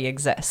that already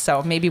exist.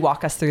 So maybe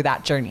walk us through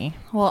that journey.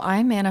 Well,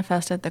 I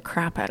manifested the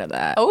crap out of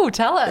that. Oh,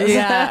 tell us.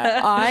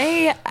 Yeah.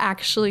 I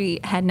actually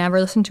had never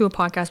listened to a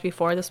podcast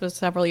before. This was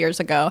several years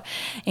ago.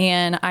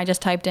 And I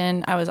just typed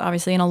in, I was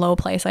obviously in a low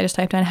place. I just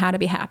typed in how to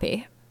be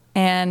happy.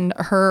 And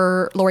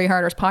Lori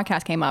Harder's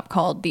podcast came up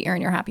called the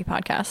Earn Your Happy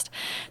podcast.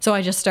 So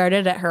I just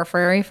started at her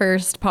very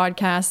first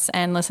podcasts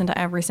and listened to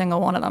every single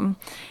one of them.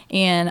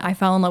 And I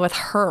fell in love with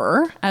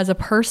her as a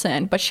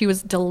person, but she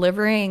was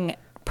delivering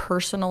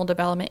personal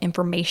development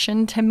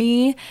information to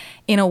me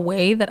in a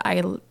way that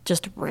I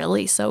just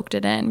really soaked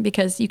it in,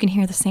 because you can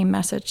hear the same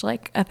message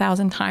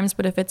 1,000 times,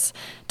 but if it's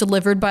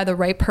delivered by the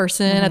right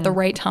person at the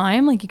right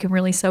time, you can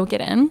really soak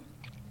it in.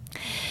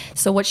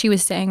 So what she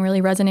was saying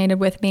really resonated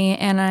with me,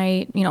 and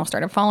I,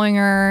 started following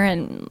her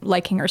and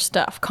liking her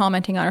stuff,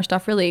 commenting on her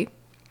stuff, really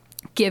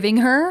giving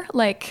her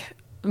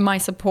my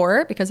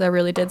support, because I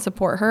really did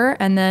support her.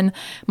 And then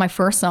my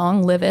first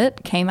song, Live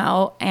It, came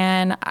out,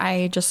 and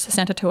I just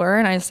sent it to her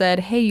and I said,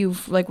 hey,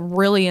 you've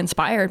really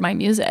inspired my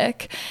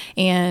music.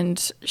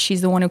 And she's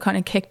the one who kind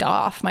of kicked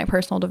off my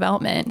personal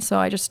development. So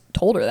I just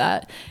told her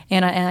that.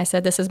 And I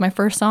said, this is my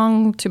first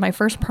song to my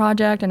first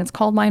project, and it's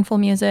called Mindful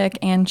Music.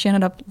 And she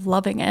ended up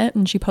loving it.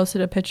 And she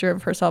posted a picture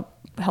of herself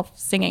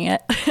singing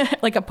it.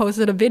 I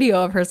posted a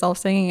video of herself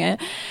singing it.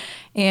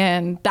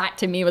 And that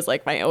to me was my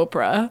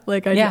Oprah.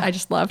 I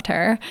just loved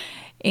her.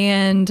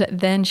 And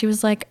then she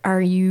was like,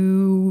 are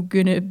you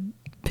going to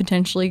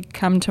potentially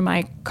come to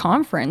my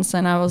conference?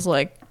 And I was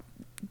like,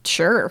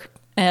 sure.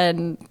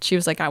 And she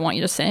was like, I want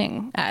you to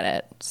sing at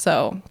it.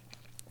 So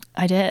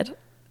I did.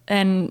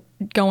 And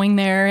going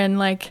there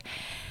and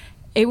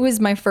it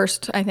was my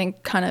first, I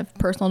think, kind of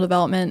personal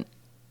development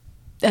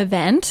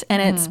event,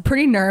 and it's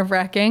pretty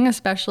nerve-wracking,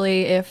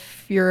 especially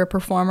if you're a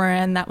performer,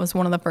 and that was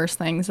one of the first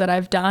things that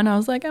I've done. I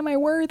was like, am I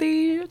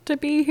worthy to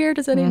be here?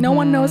 No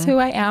one knows who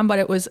I am, but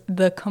it was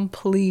the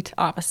complete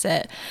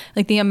opposite.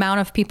 Like the amount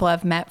of people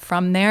I've met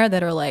from there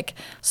that are like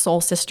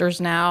soul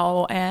sisters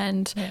now,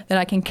 and that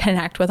I can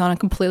connect with on a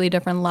completely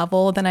different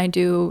level than I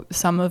do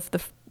some of the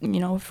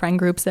friend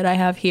groups that I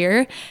have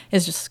here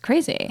is just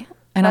crazy.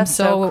 And That's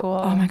so cool.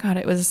 Oh my God,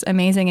 it was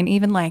amazing. And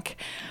even like,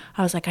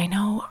 I was like, I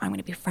know I'm going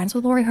to be friends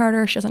with Lori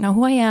Harder. She doesn't know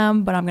who I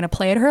am, but I'm going to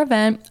play at her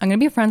event. I'm going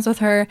to be friends with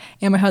her,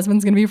 and my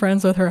husband's going to be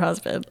friends with her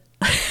husband.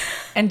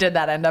 And did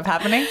that end up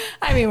happening?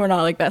 I mean, we're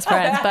not like best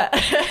friends, but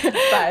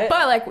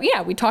like,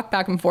 yeah, we talked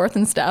back and forth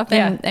and stuff.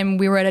 And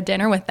we were at a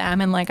dinner with them,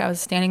 and like I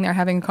was standing there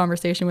having a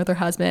conversation with her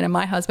husband, and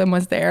my husband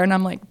was there, and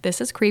I'm like, this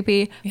is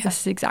creepy. Yeah.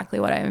 This is exactly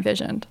what I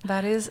envisioned.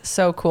 That is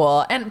so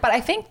cool. But I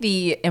think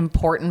the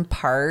important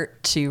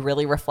part to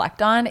really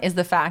reflect on is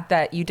the fact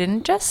that you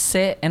didn't just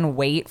sit and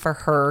wait for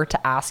her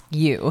to ask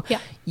you. Yeah.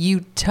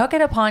 You took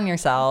it upon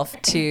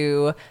yourself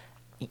to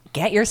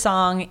get your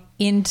song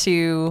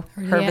into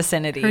her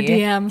vicinity, her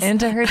DMs.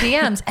 into her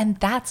DMs. And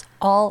that's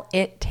all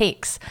it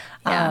takes.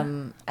 Yeah.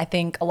 I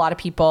think a lot of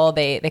people,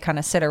 they kind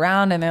of sit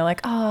around and they're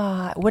like,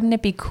 wouldn't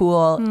it be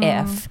cool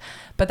if,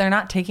 but they're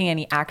not taking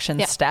any action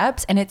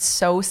steps. And it's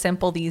so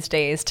simple these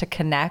days to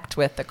connect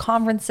with the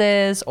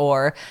conferences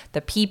or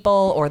the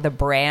people or the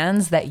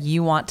brands that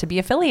you want to be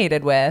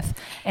affiliated with.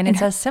 And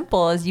it's as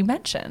simple as you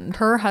mentioned.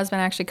 Her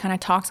husband actually kind of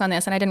talks on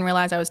this, and I didn't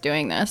realize I was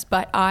doing this,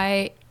 but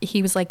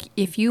he was like,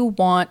 if you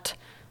want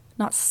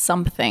not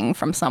something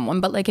from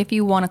someone, but like if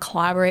you want to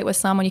collaborate with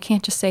someone, you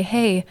can't just say,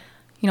 hey,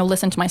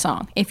 listen to my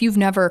song. If you've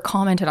never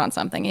commented on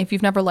something, if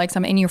you've never liked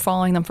something and you're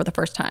following them for the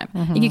first time,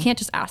 you can't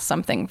just ask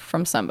something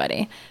from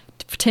somebody.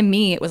 To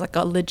me, it was like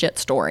a legit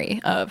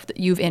story of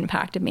you've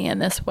impacted me in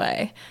this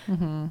way.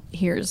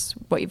 Here's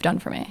what you've done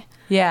for me.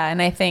 Yeah.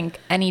 And I think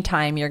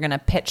anytime you're going to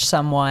pitch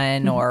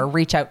someone or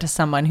reach out to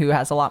someone who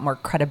has a lot more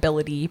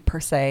credibility per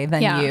se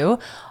than you,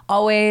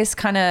 always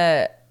kind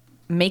of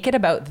make it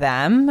about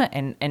them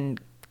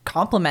and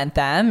compliment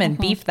them and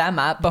beef them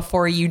up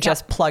before you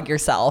just plug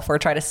yourself or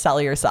try to sell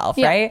yourself,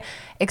 right?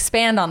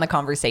 Expand on the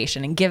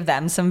conversation and give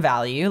them some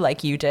value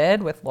like you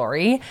did with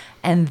Lori,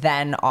 and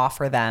then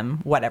offer them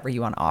whatever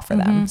you want to offer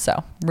them.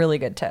 So really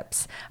good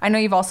tips. I know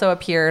you've also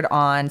appeared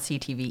on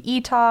CTV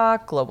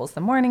E-Talk, Global's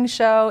The Morning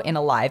Show, in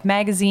Alive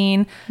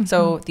magazine.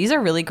 So these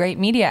are really great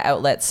media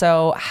outlets.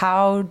 So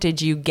how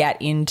did you get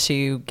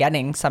into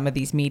getting some of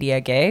these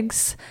media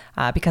gigs?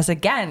 Because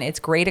again, it's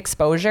great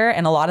exposure,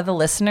 and a lot of the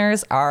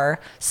listeners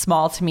are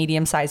small to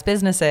medium-sized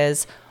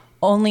businesses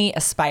only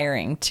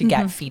aspiring to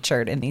get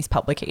featured in these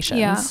publications.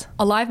 Yeah.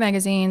 Alive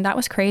magazine, that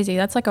was crazy.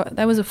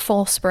 That was a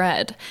full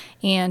spread,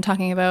 and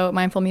talking about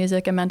mindful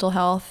music and mental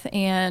health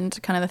and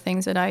kind of the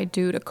things that I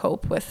do to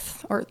cope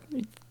with, or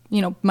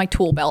my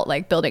tool belt,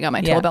 like building up my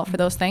tool belt for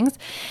those things.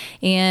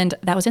 And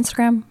that was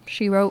Instagram.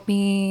 She wrote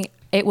me.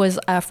 It was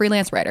a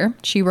freelance writer.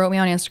 She wrote me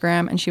on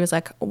Instagram, and she was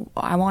like,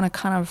 I want to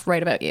kind of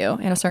write about you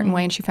in a certain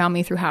way. And she found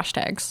me through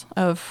hashtags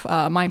of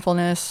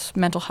mindfulness,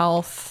 mental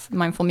health,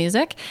 mindful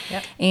music.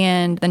 Yep.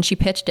 And then she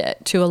pitched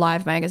it to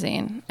Alive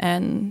magazine,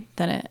 and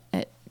then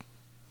it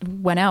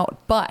went out.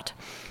 But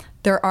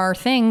there are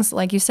things,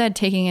 like you said,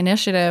 taking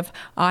initiative.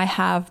 I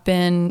have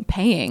been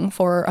paying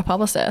for a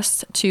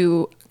publicist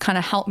to kind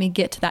of help me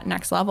get to that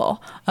next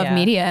level of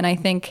media. And I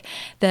think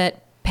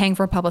that paying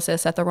for a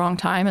publicist at the wrong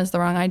time is the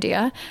wrong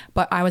idea.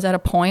 But I was at a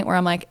point where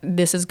I'm like,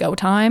 this is go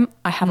time.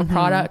 I have a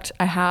product,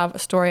 I have a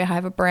story, I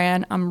have a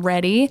brand, I'm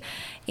ready,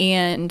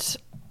 and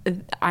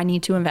I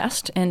need to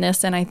invest in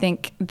this. And I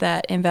think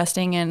that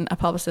investing in a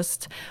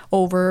publicist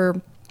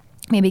over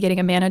maybe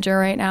getting a manager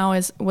right now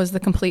was the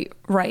complete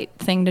right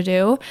thing to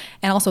do,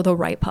 and also the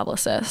right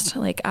publicist.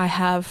 Like, I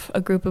have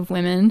a group of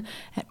women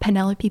at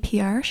Penelope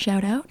PR,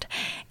 shout out,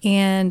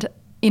 and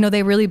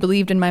they really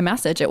believed in my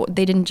message.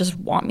 They didn't just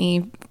want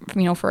me,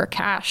 for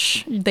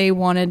cash. They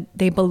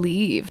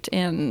believed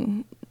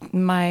in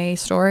my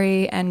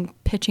story and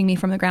pitching me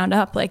from the ground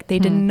up. Like, they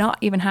did not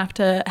even have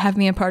to have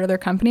me a part of their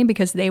company,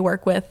 because they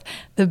work with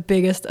the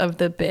biggest of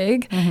the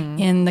big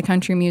in the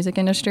country music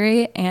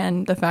industry.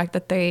 And the fact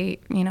that they,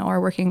 are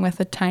working with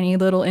a tiny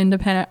little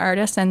independent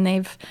artist, and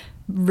they've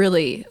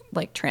really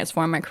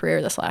transformed my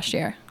career this last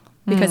year.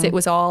 Because it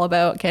was all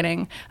about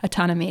getting a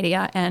ton of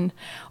media, and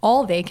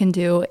all they can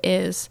do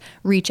is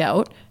reach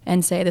out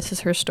and say, this is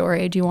her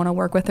story, do you want to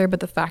work with her?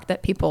 But the fact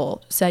that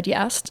people said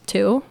yes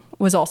too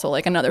was also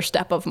another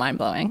step of mind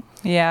blowing.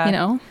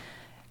 Yeah.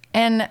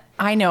 And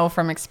I know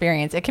from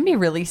experience, it can be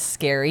really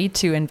scary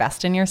to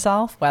invest in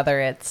yourself, whether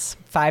it's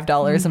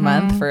 $5 a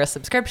month for a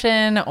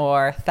subscription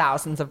or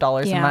thousands of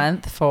dollars a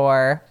month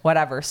for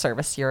whatever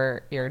service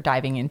you're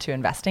diving into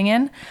investing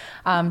in.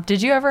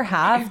 Did you ever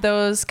have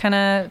those kind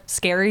of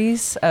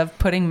scaries of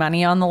putting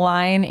money on the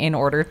line in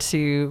order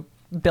to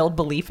build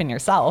belief in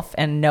yourself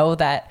and know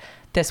that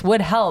this would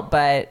help,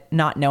 but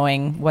not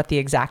knowing what the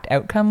exact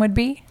outcome would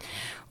be?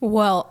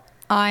 Well,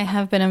 I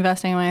have been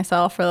investing in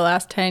myself for the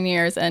last 10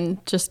 years,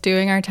 and just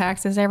doing our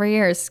taxes every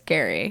year is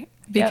scary.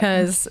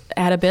 because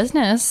at a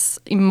business,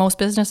 most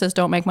businesses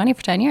don't make money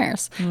for 10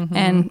 years.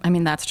 And I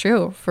mean, that's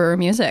true for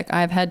music.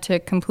 I've had to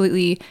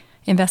completely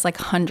invest like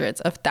hundreds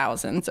of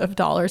thousands of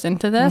dollars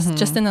into this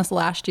just in this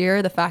last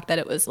year. The fact that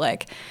it was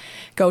like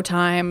go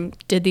time,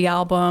 did the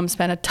album,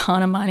 spent a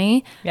ton of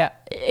money. Yeah.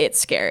 It's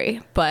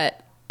scary,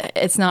 but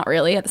it's not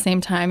really at the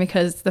same time,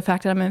 because the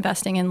fact that I'm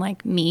investing in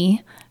like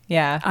me,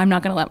 I'm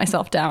not going to let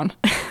myself down.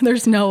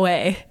 There's no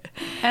way.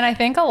 And I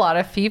think a lot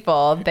of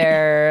people,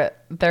 they're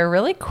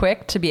really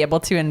quick to be able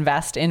to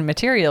invest in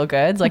material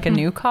goods like a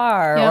new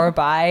car or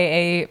buy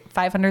a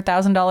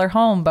 $500,000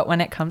 home. But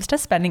when it comes to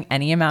spending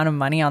any amount of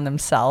money on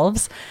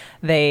themselves,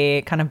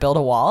 they kind of build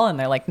a wall and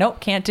they're like, nope,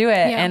 can't do it.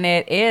 And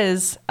it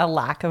is a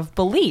lack of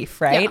belief,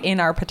 right, in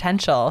our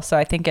potential. So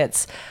I think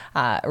it's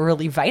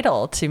really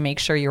vital to make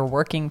sure you're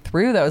working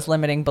through those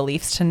limiting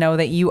beliefs to know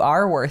that you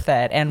are worth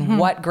it. And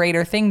what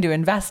greater thing to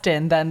invest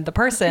in than the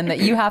person that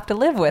you have to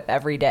live with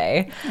every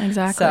day.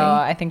 Exactly. So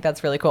I think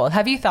that's really cool.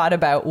 Have you thought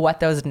about what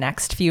those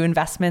next few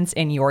investments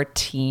in your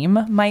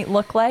team might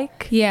look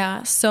like?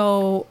 Yeah.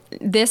 So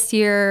this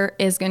year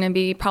is going to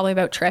be probably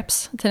about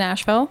trips to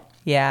Nashville.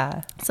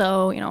 Yeah.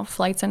 So,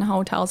 flights and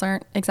hotels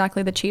aren't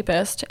exactly the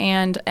cheapest.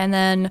 And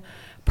then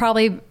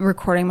probably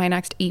recording my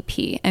next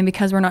EP. And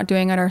because we're not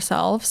doing it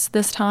ourselves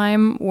this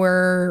time,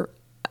 we're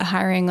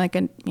hiring like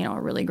a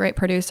really great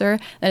producer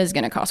that is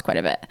going to cost quite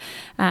a bit.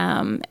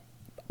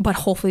 But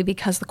hopefully,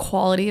 because the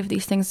quality of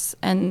these things,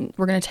 and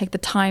we're going to take the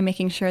time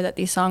making sure that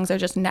these songs are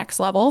just next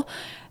level,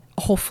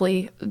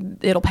 hopefully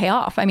it'll pay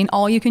off. I mean,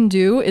 all you can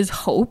do is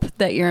hope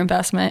that your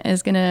investment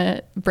is going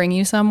to bring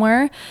you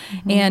somewhere.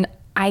 And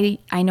I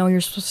know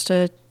you're supposed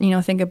to,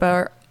 think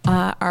about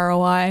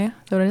ROI,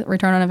 so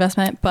return on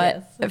investment,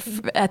 but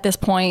at this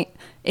point,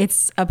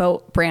 it's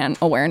about brand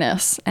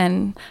awareness.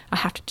 And I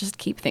have to just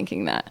keep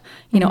thinking that,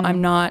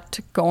 I'm not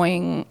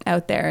going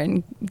out there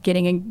and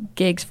getting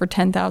gigs for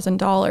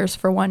 $10,000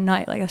 for one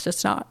night. Like, that's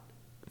just not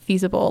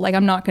feasible. Like,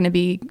 I'm not going to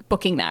be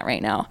booking that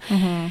right now.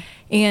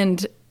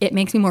 And it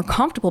makes me more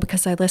comfortable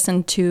because I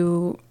listen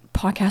to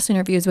podcast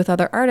interviews with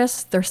other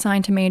artists. They're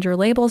signed to major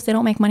labels. They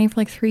don't make money for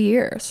like 3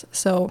 years.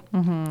 So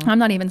I'm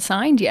not even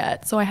signed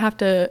yet. So I have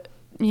to,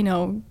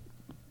 I'm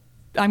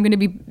going to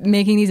be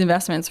making these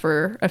investments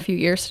for a few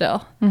years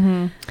still.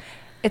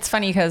 It's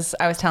funny because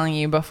I was telling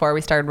you before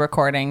we started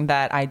recording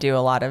that I do a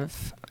lot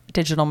of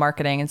digital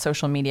marketing and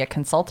social media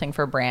consulting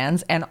for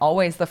brands, and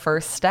always the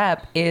first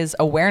step is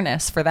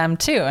awareness for them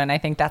too. And I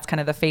think that's kind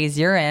of the phase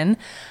you're in.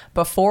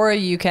 Before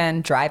you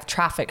can drive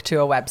traffic to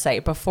a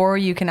website, before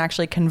you can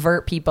actually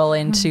convert people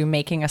into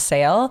making a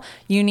sale,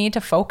 you need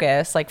to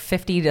focus like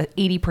 50 to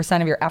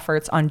 80% of your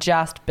efforts on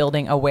just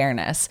building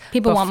awareness.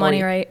 People want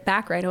money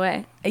back right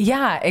away.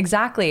 Yeah,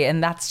 exactly.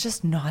 And that's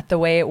just not the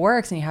way it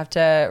works. And you have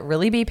to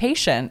really be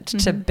patient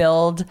to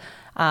build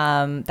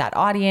that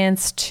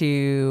audience,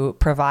 to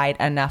provide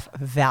enough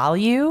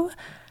value,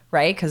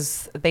 right?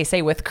 Because they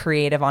say with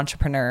creative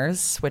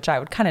entrepreneurs, which I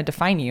would kind of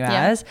define you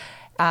as,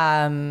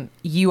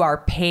 you are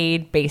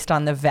paid based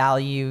on the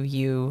value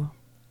you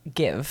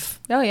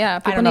give. Oh yeah,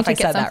 I don't know if I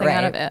said that right,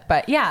 out of it.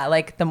 but yeah,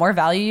 like the more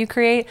value you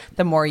create,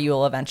 the more you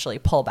will eventually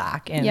pull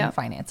back in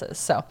finances.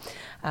 So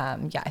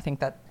I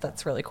think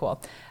that's really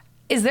cool.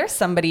 Is there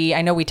somebody,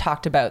 I know we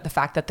talked about the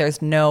fact that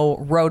there's no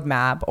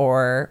roadmap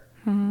or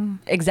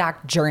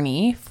exact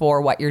journey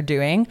for what you're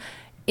doing.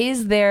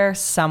 Is there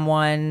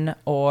someone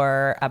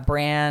or a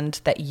brand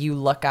that you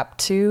look up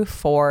to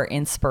for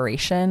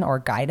inspiration or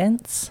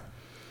guidance?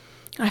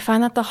 I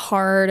find that the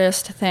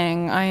hardest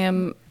thing. I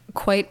am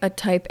quite a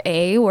type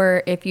A,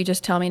 where if you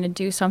just tell me to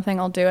do something,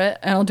 I'll do it,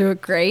 and I'll do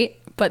it great.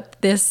 But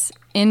this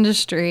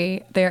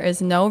industry, there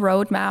is no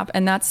roadmap,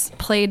 and that's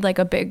played like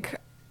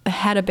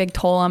had a big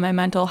toll on my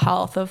mental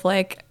health of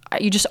like,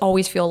 you just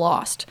always feel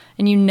lost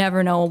and you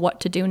never know what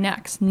to do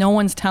next. No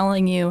one's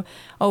telling you,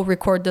 oh,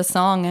 record this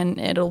song and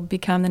it'll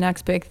become the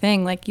next big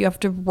thing. Like, you have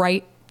to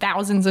write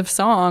thousands of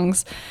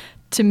songs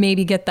to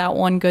maybe get that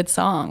one good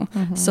song.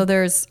 So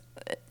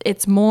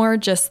it's more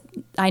just,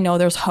 I know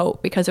there's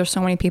hope because there's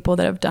so many people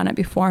that have done it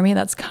before me.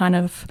 That's kind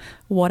of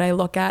what I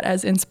look at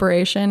as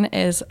inspiration,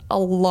 is a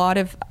lot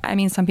of,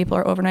 some people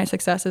are overnight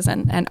successes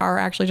and are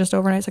actually just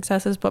overnight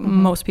successes, but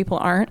most people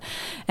aren't.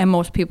 And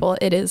most people,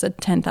 it is a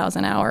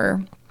 10,000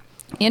 hour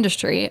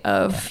industry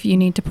of you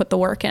need to put the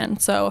work in.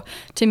 So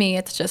to me,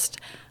 it's just,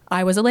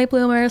 I was a late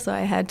bloomer, so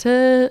I had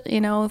to,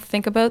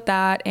 think about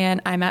that.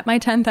 And I'm at my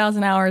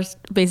 10,000 hours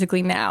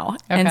basically now.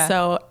 Okay.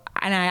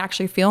 And I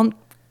actually feel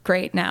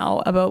great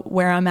now about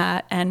where I'm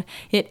at. And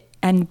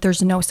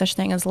there's no such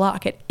thing as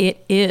luck.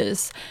 It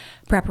is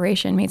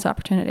preparation meets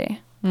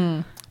opportunity.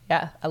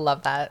 Yeah, I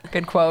love that.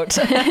 Good quote.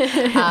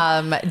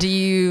 Do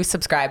you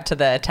subscribe to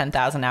the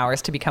 10,000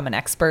 hours to become an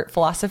expert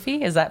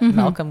philosophy? Is that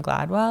Malcolm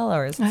Gladwell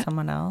or is it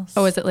someone else?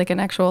 Oh, is it like an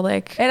actual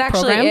It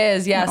actually program?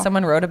 Is. Yeah, no.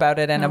 Someone wrote about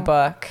it in a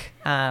book.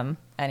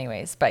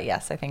 Anyways, but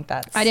yes, I think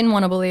that's... I didn't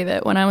want to believe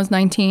it. When I was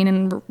 19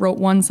 and wrote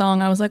one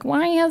song, I was like,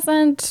 why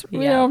isn't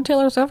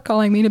Taylor Swift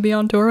calling me to be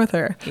on tour with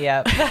her?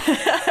 Yep.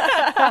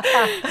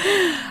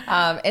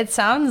 It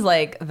sounds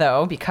like,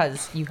 though,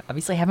 because you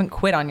obviously haven't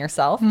quit on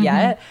yourself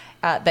yet,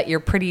 that you're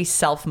pretty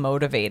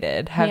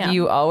self-motivated. Have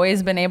you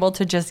always been able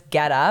to just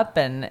get up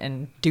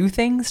and do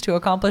things to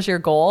accomplish your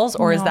goals,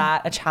 or is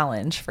that a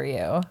challenge for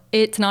you?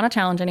 It's not a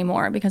challenge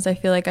anymore because I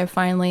feel like I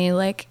finally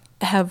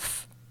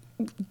have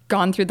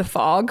gone through the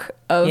fog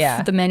of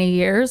the many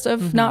years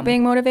of not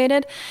being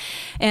motivated.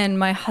 And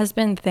my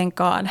husband, thank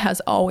God, has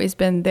always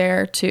been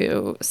there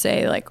to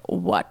say, like,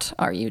 what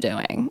are you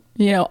doing?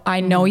 You know,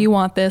 I know you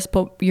want this,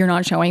 but you're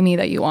not showing me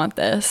that you want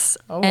this.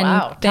 Oh, and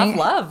wow. Tough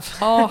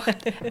love.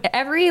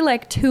 Every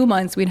 2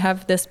 months we'd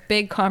have this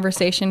big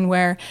conversation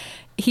where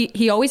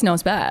he always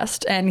knows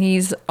best and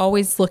he's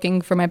always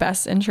looking for my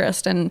best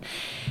interest. And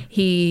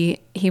he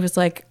was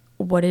like,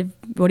 what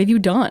have you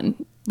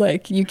done?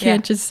 Like, you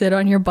can't just sit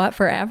on your butt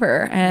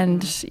forever.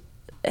 And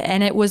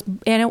it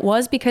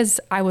was because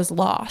I was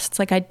lost.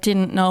 Like, I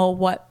didn't know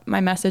what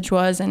my message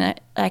was. And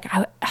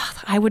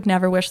I would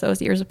never wish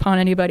those years upon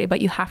anybody,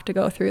 but you have to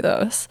go through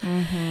those.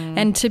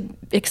 And to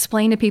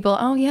explain to people,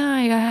 oh yeah,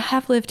 I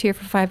have lived here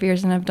for 5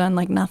 years and I've done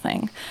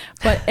nothing.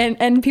 But,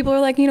 and people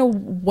are like, you know,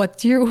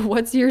 what's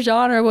your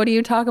genre? What do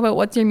you talk about?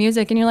 What's your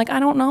music? And you're like, I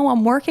don't know,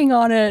 I'm working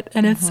on it.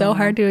 And it's so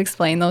hard to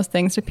explain those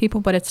things to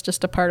people, but it's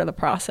just a part of the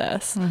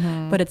process.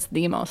 But it's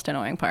the most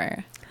annoying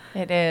part.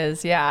 It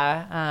is,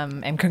 yeah.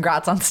 And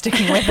congrats on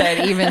sticking with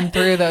it even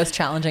through those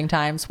challenging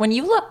times. When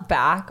you look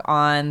back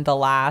on the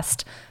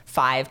last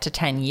 5 to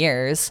 10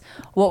 years,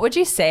 what would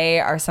you say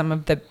are some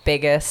of the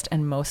biggest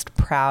and most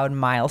proud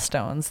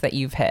milestones that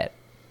you've hit?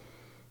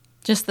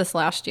 Just this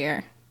last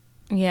year.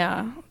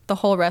 Yeah. The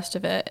whole rest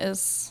of it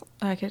is,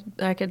 I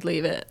could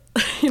leave it.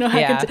 You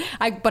know,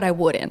 but I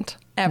wouldn't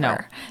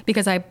ever,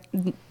 because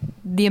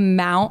the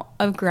amount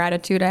of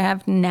gratitude I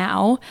have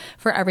now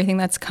for everything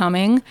that's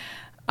coming,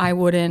 I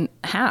wouldn't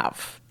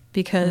have,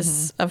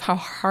 because of how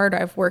hard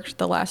I've worked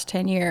the last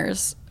 10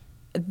 years.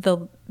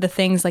 The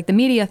things like the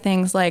media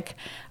things, like,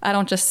 I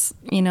don't just,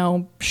 you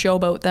know,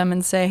 showboat them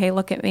and say, hey,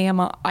 look at me,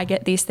 I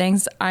get these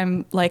things.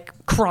 I'm like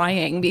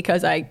crying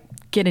because I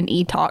get an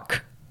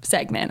e-talk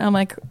segment. I'm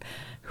like,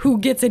 who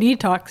gets an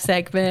e-talk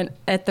segment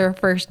at their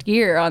first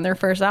year on their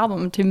first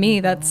album? To me,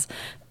 that's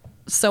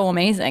so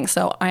amazing.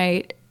 So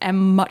I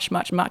am much,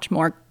 much, much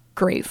more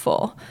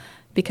grateful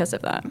because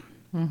of that.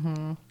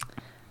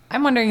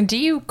 I'm wondering, do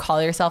you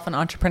call yourself an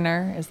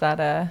entrepreneur? Is that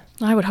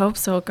I would hope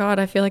so. God,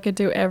 I feel like I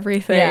do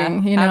everything.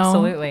 Yeah, you know?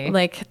 absolutely.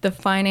 Like the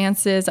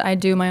finances, I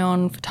do my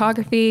own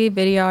photography,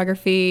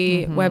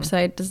 videography,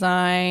 website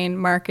design,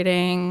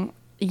 marketing.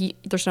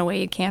 There's no way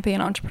you can't be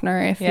an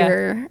entrepreneur if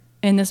you're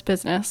in this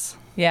business.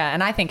 Yeah,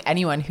 and I think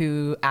anyone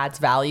who adds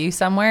value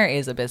somewhere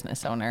is a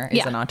business owner,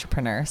 is an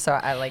entrepreneur. So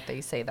I like that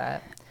you say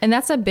that. And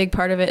that's a big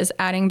part of it, is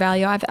adding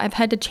value. I've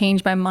had to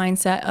change my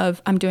mindset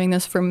of I'm doing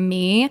this for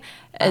me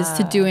as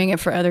to doing it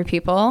for other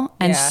people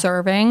and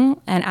serving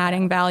and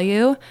adding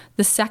value.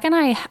 The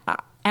second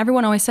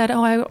everyone always said,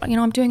 oh,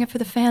 I'm doing it for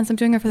the fans. I'm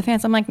doing it for the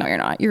fans. I'm like, no, you're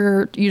not.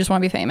 You just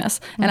want to be famous.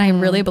 And I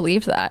really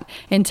believed that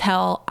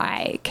until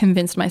I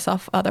convinced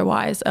myself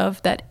otherwise,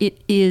 of that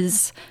it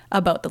is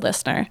about the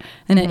listener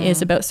and it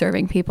is about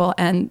serving people.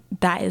 And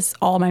that is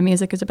all my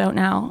music is about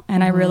now.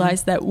 And I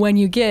realized that when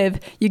you give,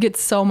 you get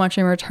so much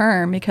in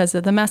return because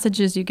of the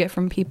messages you get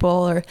from people,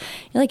 or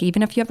like,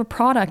 even if you have a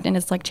product and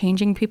it's like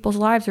changing people's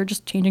lives or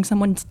just changing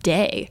someone's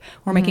day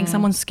or making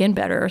someone's skin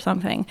better or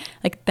something,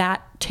 like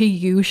that to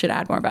you should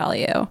add more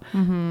value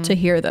to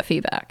hear the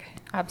feedback.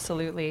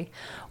 Absolutely.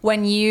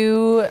 When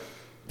you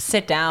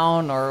sit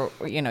down, or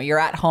you're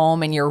at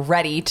home and you're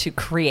ready to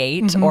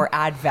create or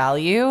add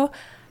value,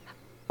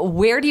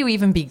 where do you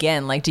even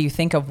begin? Like, do you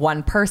think of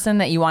one person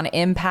that you want to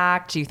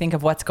impact? Do you think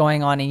of what's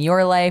going on in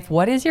your life?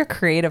 What is your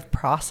creative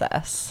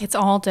process? It's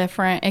all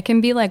different. It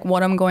can be like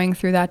what I'm going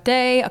through that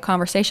day, a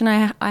conversation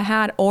I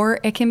had, or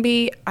it can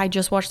be I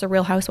just watched The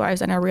Real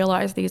Housewives and I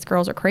realized these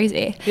girls are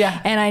crazy. Yeah.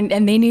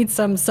 And they need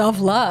some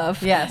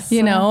self-love. Yes.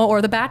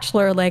 Or The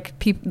Bachelor, like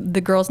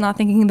the girls not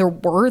thinking they're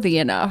worthy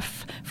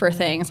enough for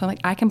things. So like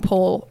I can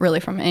pull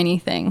really from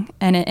anything.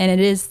 And it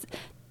is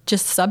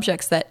just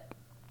subjects that,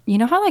 you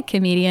know how like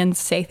comedians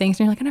say things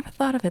and you're like, I never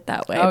thought of it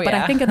that way. But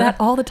I think of that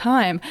all the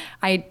time.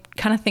 I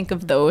kind of think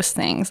of those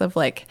things of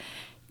like,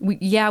 we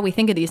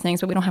think of these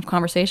things, but we don't have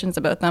conversations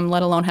about them,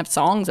 let alone have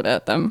songs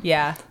about them.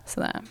 Yeah.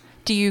 So that.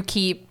 Do you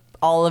keep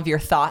all of your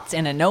thoughts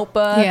in a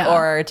notebook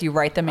or do you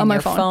write them in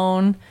your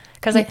phone?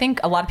 Because I think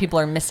a lot of people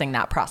are missing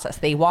that process.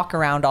 They walk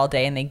around all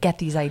day and they get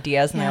these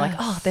ideas and they're like,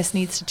 oh, this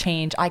needs to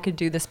change. I could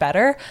do this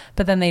better.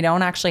 But then they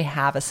don't actually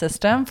have a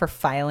system for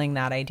filing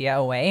that idea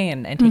away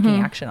and taking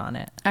action on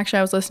it. Actually,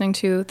 I was listening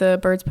to the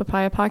Birds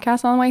Papaya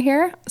podcast on the way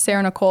here,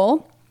 Sarah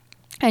Nicole.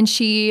 And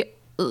she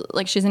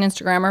like she's an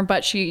Instagrammer,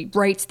 but she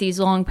writes these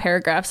long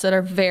paragraphs that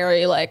are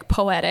very like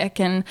poetic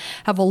and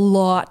have a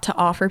lot to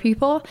offer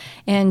people.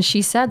 And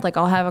she said, like,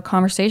 I'll have a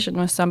conversation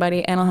with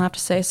somebody and I'll have to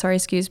say, sorry,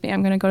 excuse me,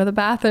 I'm going to go to the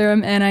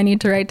bathroom and I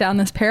need to write down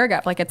this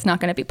paragraph. Like, it's not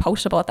going to be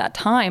postable at that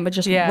time, but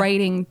just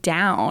writing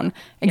down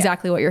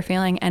exactly what you're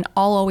feeling. And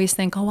I'll always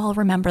think, oh, I'll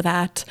remember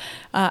that.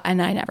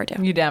 And I never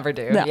do. You never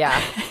do. No.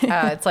 Yeah.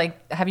 It's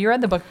like, have you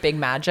read the book Big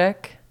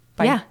Magic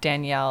by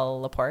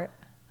Danielle Laporte?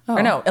 Oh.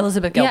 Or no,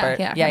 Elizabeth Gilbert.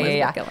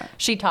 Elizabeth Gilbert.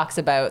 She talks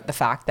about the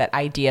fact that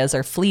ideas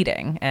are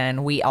fleeting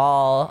and we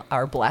all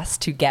are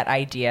blessed to get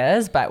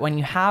ideas. But when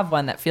you have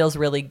one that feels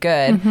really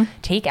good,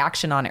 take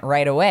action on it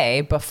right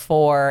away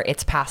before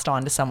it's passed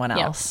on to someone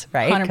else,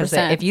 right? 100%. Because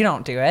if you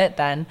don't do it,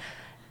 then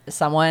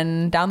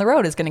someone down the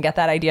road is going to get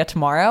that idea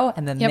tomorrow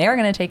and then they're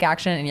going to take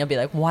action and you'll be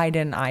like, why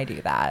didn't I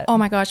do that? Oh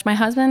my gosh, my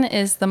husband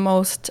is the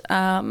most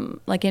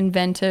like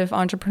inventive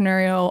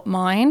entrepreneurial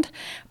mind,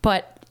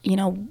 but you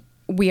know,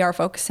 we are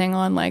focusing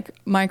on like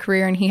my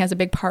career and he has a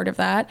big part of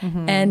that.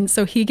 And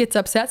so he gets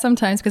upset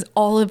sometimes because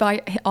all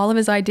of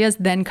his ideas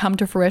then come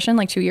to fruition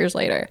like 2 years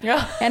later.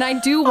 And I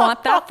do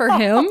want that for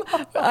him.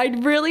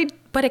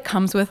 But it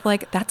comes with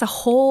like, that's a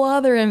whole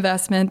other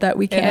investment that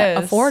we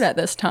can't afford at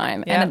this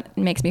time. And it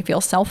makes me feel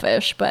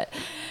selfish, but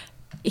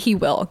he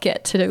will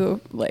get to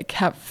like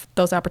have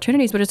those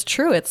opportunities. But it's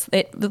true.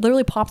 It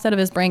literally pops out of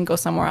his brain, and goes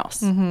somewhere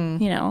else, you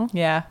know?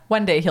 Yeah.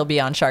 One day he'll be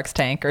on Shark's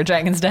Tank or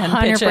Dragon's Den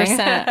 100%.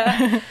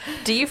 pitching.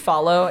 Do you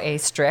follow a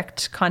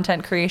strict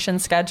content creation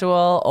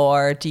schedule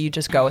or do you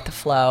just go with the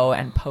flow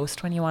and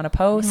post when you want to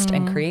post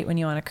and create when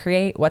you want to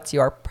create? What's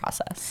your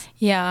process?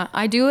 Yeah,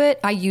 I do it.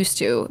 I used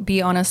to be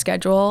on a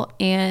schedule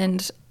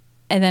and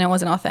then it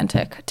wasn't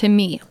authentic to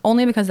me,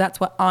 only because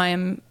that's what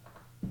I'm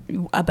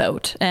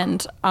about.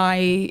 And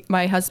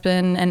my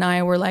husband and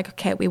I were like,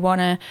 okay, we want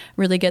to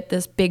really get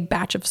this big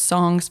batch of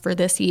songs for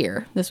this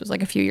year. This was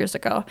like a few years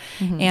ago.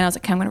 And I was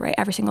like, okay, I'm going to write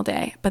every single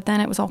day. But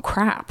then it was all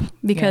crap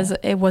because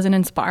it wasn't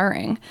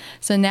inspiring.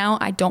 So now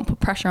I don't put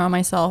pressure on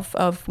myself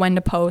of when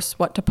to post,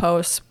 what to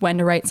post, when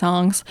to write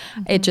songs.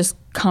 It just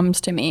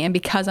comes to me. And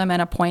because I'm at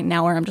a point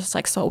now where I'm just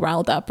like so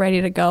riled up, ready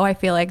to go, I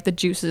feel like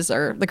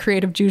the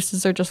creative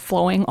juices are just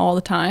flowing all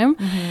the time.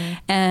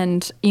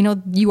 And you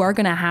know, you are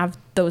going to have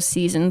those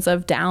seasons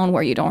of down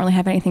where you don't really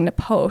have anything to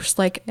post.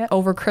 Like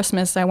over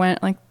Christmas, I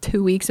went like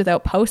 2 weeks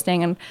without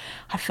posting and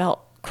I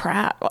felt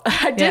crap.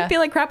 I did feel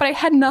like crap, but I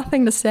had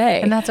nothing to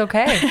say. And that's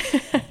okay.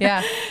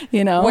 Yeah.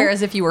 You know?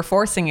 Whereas if you were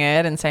forcing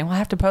it and saying, well, I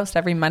have to post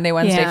every Monday,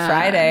 Wednesday,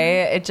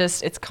 Friday,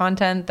 it's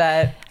content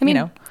that, I mean,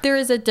 you know. There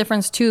is a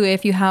difference too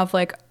if you have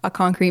like a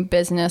concrete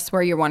business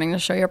where you're wanting to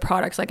show your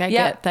products. Like I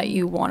get that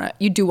you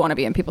do want to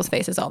be in people's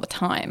faces all the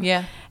time.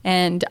 Yeah.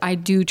 And I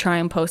do try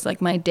and post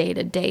like my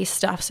day-to-day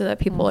stuff so that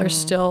people are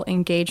still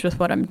engaged with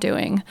what I'm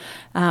doing.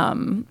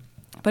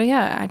 But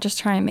yeah, I just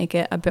try and make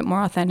it a bit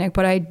more authentic,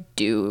 but I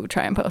do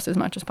try and post as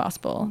much as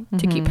possible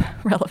to keep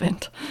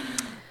relevant.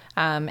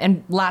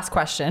 And last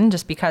question,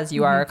 just because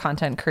you are a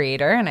content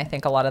creator, and I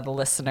think a lot of the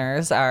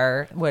listeners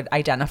would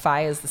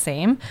identify as the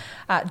same.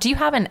 Do you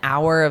have an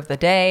hour of the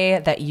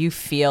day that you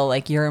feel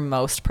like you're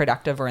most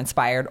productive or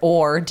inspired,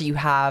 or do you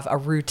have a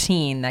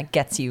routine that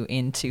gets you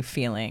into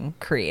feeling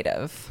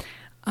creative?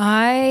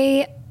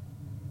 I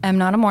am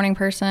not a morning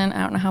person.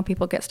 I don't know how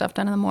people get stuff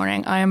done in the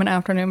morning. I am an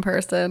afternoon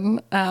person.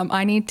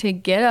 I need to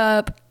get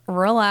up,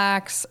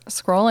 relax,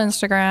 scroll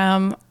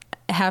Instagram,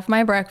 have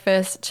my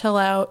breakfast, chill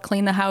out,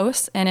 clean the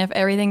house. And if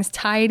everything's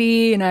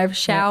tidy and I've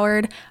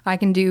showered, I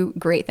can do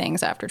great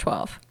things after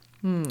 12.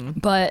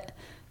 But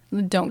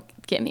don't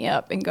get me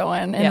up and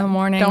going in the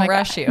morning. Don't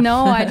rush you.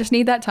 No, I just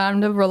need that time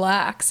to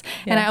relax.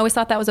 And I always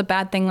thought that was a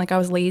bad thing, like I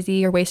was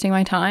lazy or wasting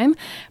my time.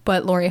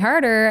 But Lori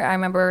Harder, I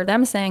remember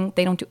them saying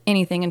they don't do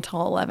anything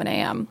until 11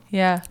 a.m.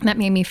 Yeah. And that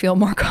made me feel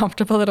more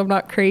comfortable that I'm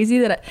not crazy,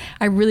 that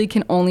I really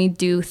can only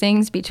do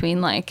things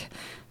between like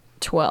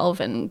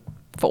 12 and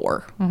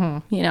 4,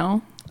 you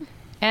know?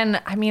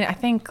 And I mean, I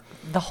think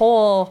the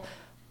whole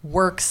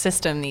work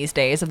system these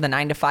days of the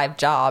 9-to-5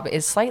 job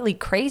is slightly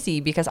crazy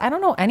because I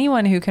don't know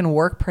anyone who can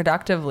work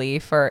productively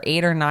for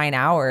 8 or 9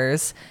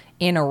 hours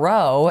in a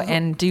row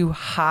and do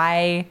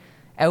high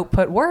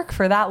output work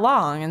for that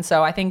long. And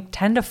so I think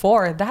 10 to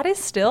 4, that is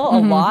still a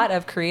lot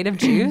of creative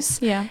juice.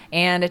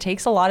 And it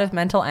takes a lot of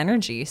mental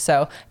energy.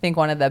 So I think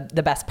one of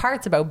the best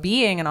parts about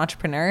being an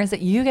entrepreneur is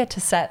that you get to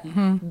set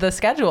the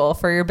schedule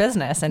for your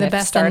business. And The if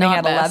best starting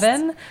and at not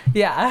 11,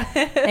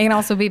 It can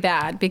also be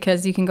bad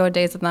because you can go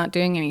days with not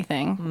doing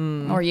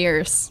anything or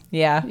years.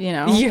 Yeah. You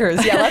know?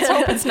 Years. Yeah. Let's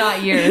hope it's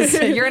not years.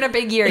 You're in a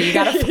big year. You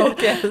got to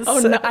focus. Oh,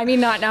 no, I mean,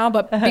 not now,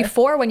 but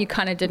before when you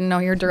kind of didn't know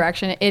your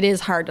direction, it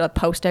is hard to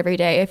post every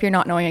day if you're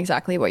not knowing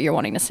exactly what you're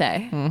wanting to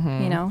say,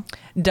 you know?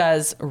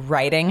 Does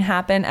writing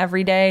happen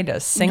every day?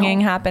 Does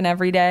singing happen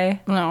every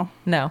day? No,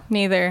 No.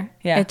 neither.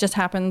 Yeah. It just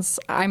happens.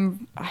 I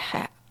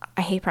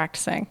hate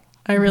practicing.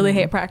 I really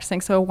hate practicing.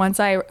 So once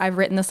I've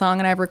written the song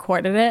and I've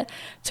recorded it,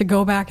 to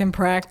go back and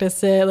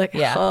practice it, like,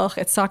 ugh,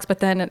 it sucks. But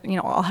then,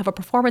 I'll have a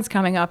performance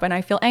coming up and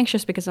I feel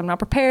anxious because I'm not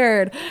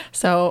prepared.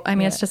 So, I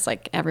mean, it's just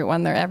like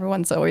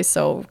everyone's always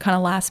so kind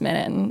of last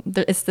minute. And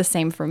it's the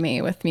same for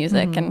me with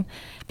music. And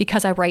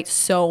because I write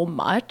so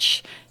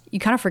much, you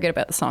kind of forget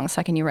about the song the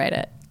second you write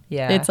it.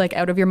 Yeah. It's like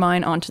out of your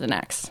mind, on to the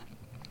next.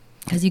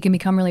 Because you can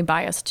become really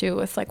biased too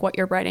with like what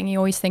you're writing. You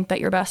always think that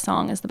your best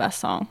song is the best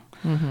song.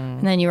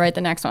 And then you write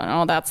the next one.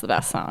 Oh, that's the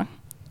best song.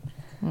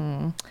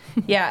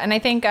 Yeah. And I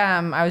think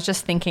I was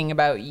just thinking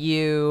about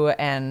you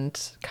and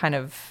kind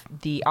of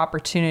the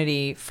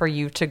opportunity for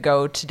you to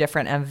go to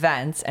different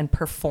events and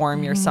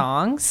perform your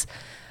songs.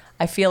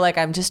 I feel like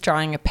I'm just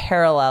drawing a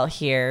parallel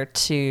here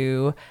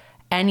to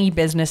any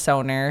business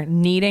owner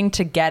needing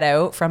to get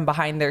out from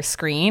behind their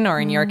screen,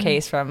 or in your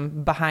case,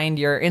 from behind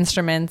your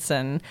instruments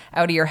and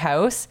out of your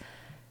house.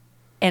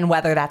 And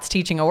whether that's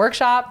teaching a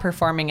workshop,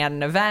 performing at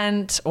an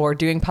event, or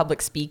doing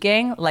public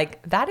speaking,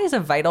 like that is a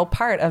vital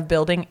part of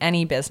building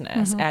any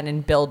business and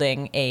in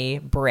building a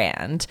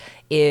brand,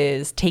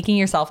 is taking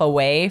yourself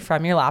away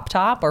from your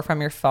laptop or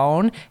from your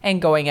phone and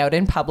going out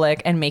in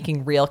public and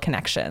making real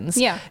connections.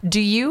 Yeah.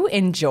 Do you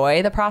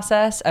enjoy the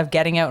process of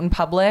getting out in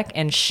public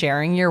and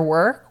sharing your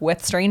work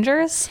with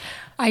strangers?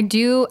 I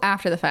do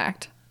after the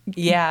fact.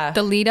 Yeah.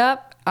 The lead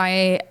up,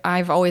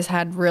 I've always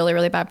had really,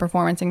 really bad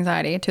performance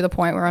anxiety to the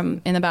point where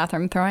I'm in the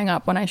bathroom throwing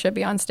up when I should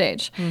be on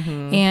stage.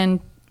 And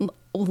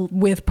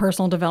with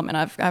personal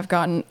development, I've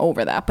gotten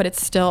over that, but it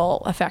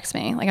still affects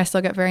me. Like I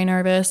still get very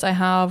nervous. I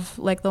have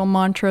like little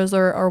mantras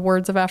or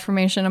words of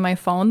affirmation on my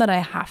phone that I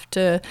have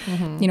to,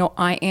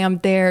 I am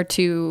there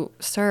to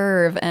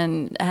serve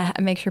and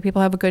make sure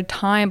people have a good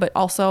time, but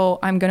also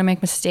I'm going to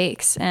make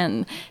mistakes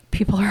and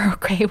people are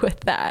okay with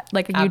that.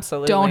 Like you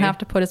don't have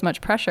to put as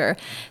much pressure.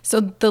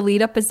 So the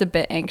lead up is a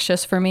bit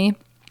anxious for me.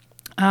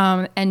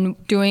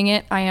 And doing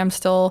it, I am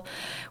still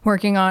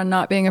working on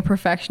not being a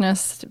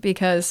perfectionist,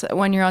 because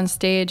when you're on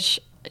stage,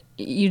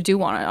 you do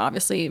want to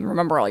obviously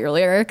remember all your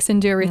lyrics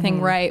and do everything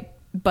right.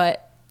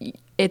 But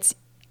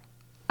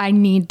I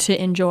need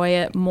to enjoy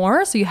it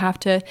more. So you have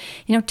to,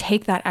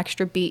 take that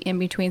extra beat in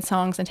between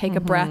songs and take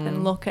a breath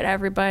and look at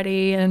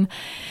everybody and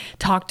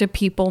talk to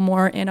people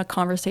more in a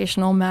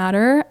conversational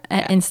manner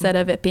instead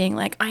of it being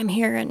like, I'm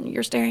here and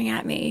you're staring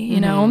at me,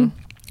 you know?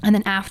 And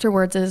then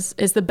afterwards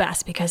is the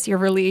best, because you're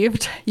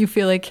relieved. You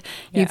feel like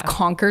you've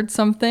conquered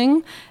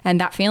something. And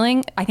that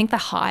feeling, I think the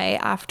high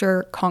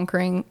after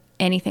conquering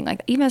anything like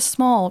that, even as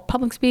small,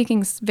 public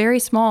speaking's very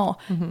small,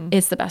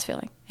 it's the best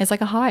feeling. It's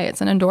like a high. It's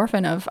an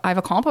endorphin of I've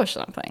accomplished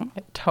something.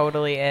 It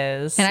totally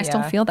is. And I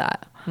still feel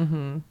that.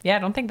 Yeah, I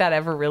don't think that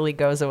ever really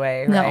goes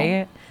away, No.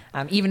 right?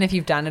 Even if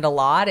you've done it a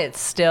lot, it's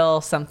still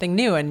something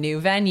new, a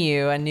new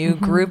venue, a new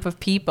group of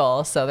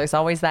people. So there's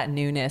always that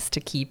newness to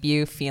keep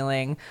you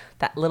feeling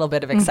that little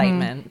bit of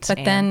excitement.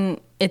 But then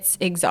it's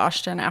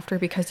exhaustion after,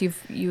 because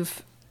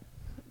you've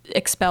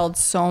expelled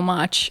so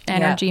much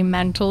energy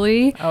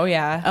mentally. Oh,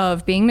 yeah.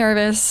 Of being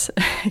nervous,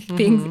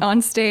 being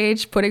on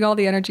stage, putting all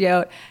the energy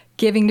out,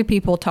 giving to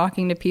people,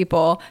 talking to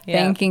people,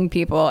 thanking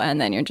people, and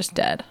then you're just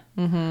dead.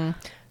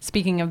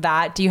 Speaking of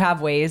that, do you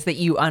have ways that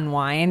you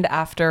unwind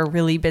after a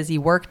really busy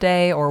work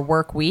day or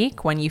work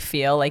week when you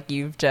feel like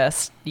you've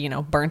just,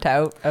 burnt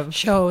out of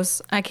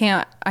shows? I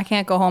can't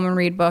go home and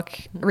read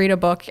a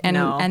book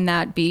and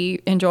that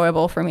be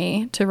enjoyable for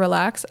me to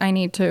relax. I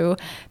need to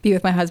be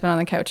with my husband on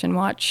the couch and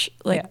watch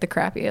the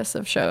crappiest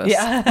of shows.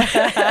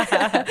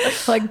 Yeah.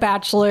 Like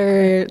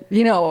Bachelor,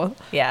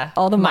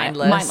 all the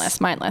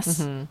mindless.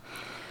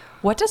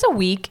 What does a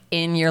week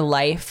in your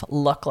life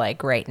look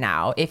like right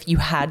now, if you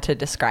had to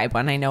describe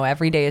one? I know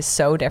every day is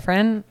so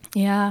different.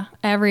 Yeah,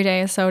 every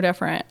day is so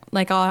different.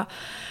 Like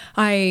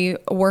I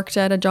worked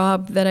at a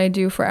job that I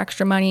do for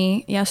extra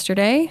money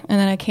yesterday, and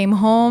then I came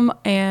home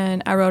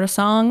and I wrote a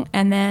song,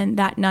 and then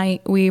that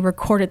night we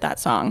recorded that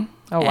song.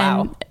 Oh,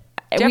 wow.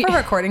 Do you have a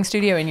recording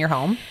studio in your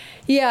home?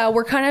 Yeah,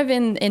 we're kind of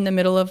in the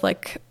middle of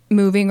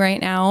moving right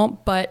now,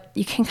 but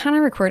you can kind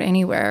of record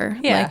anywhere.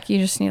 Yeah. Like you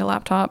just need a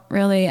laptop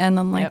really, and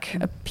then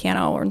a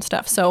piano and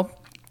stuff. So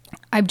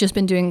I've just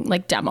been doing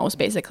demos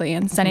basically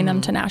and sending them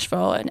to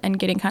Nashville and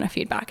getting kind of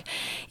feedback.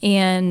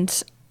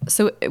 And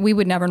so we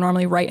would never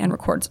normally write and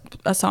record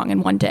a song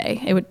in one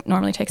day. It would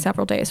normally take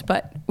several days,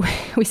 but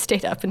we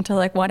stayed up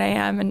until 1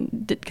 a.m.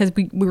 and because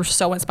we were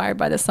so inspired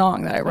by the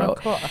song that I wrote.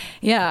 Oh, cool.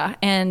 Yeah.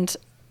 And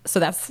so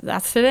that's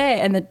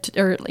today, and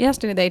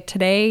yesterday.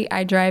 Today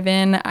I drive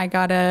in. I'm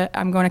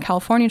going to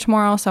California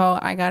tomorrow, so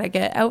I gotta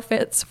get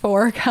outfits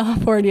for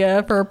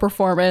California for a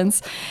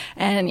performance,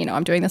 and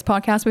I'm doing this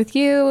podcast with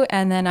you.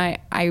 And then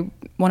I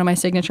one of my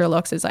signature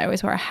looks is I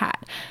always wear a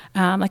hat,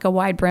 like a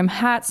wide brim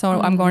hat.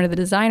 So I'm going to the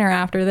designer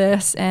after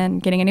this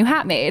and getting a new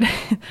hat made.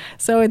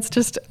 So it's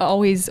just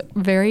always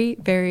very,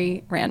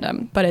 very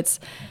random, but it's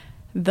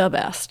the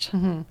best.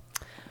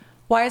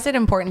 Why is it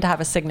important to have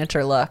a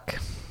signature look?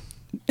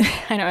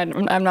 I know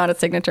I'm not a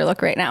signature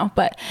look right now,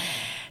 but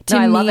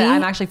I love it.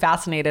 I'm actually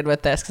fascinated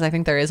with this because I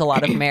think there is a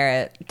lot of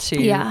merit to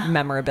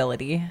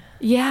memorability.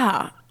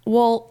 Yeah.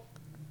 Well,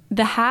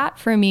 the hat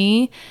for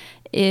me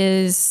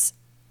is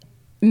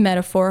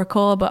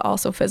metaphorical but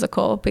also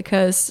physical,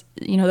 because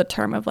the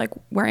term of like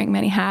wearing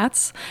many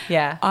hats.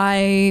 Yeah.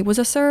 I was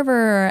a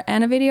server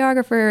and a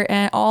videographer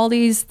and all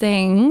these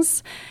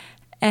things,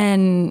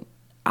 and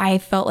I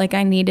felt like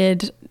I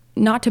needed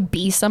not to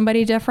be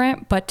somebody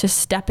different, but to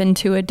step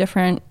into a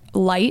different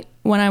light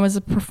when I was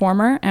a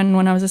performer and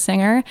when I was a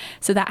singer.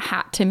 So that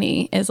hat to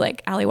me is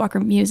like Ali Walker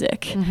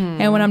music.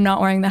 And when I'm not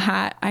wearing the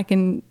hat, I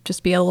can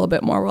just be a little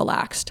bit more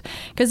relaxed,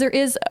 because there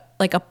is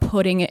like a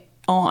putting it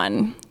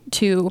on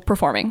to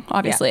performing,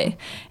 obviously. Yeah.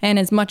 And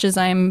as much as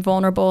I'm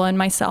vulnerable in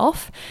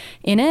myself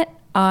in it,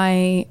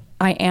 I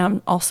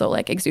am also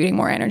like exuding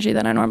more energy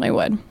than I normally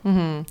would.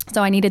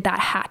 So I needed that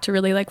hat to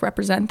really like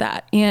represent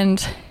that.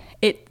 And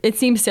it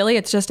seems silly,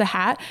 it's just a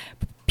hat.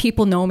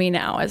 People know me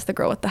now as the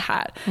girl with the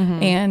hat.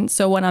 And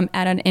so when I'm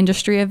at an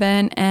industry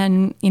event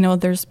and,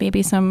 there's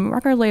maybe some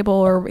record label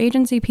or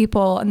agency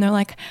people and they're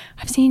like,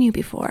 I've seen you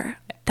before.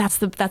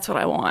 That's what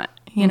I want.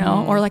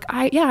 Or like,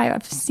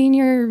 I've seen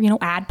your,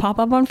 ad pop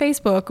up on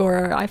Facebook,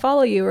 or I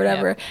follow you or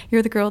whatever. Yep.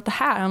 You're the girl with the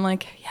hat. I'm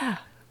like, yeah,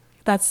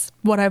 that's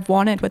what I've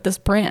wanted with this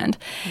brand.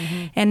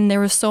 And there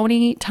were so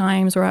many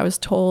times where I was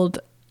told,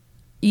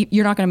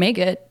 you're not going to make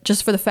it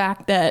just for the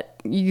fact that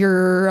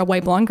you're a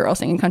white blonde girl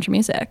singing country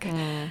music.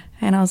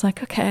 And I was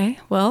like, okay,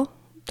 well,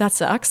 that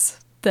sucks.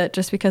 That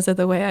just because of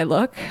the way I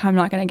look, I'm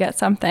not going to get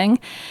something.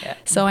 Yeah.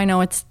 So I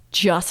know it's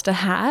just a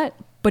hat,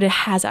 but it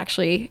has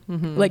actually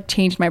like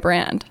changed my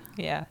brand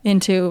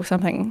into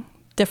something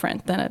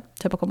different than a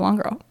typical blonde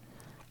girl.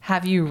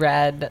 Have you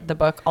read the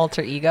book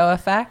Alter Ego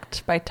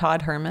Effect by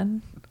Todd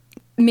Herman?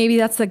 Maybe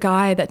that's the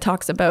guy that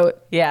talks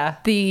about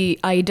the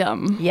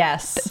item.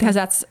 Yes.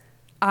 Because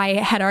I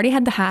had already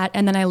had the hat,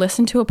 and then I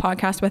listened to a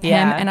podcast with him,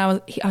 and I was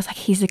like,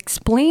 he's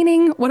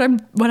explaining what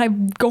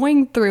I'm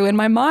going through in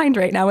my mind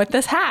right now with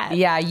this hat.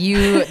 Yeah,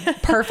 you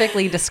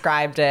perfectly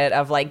described it,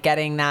 of like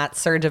getting that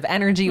surge of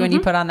energy when you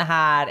put on the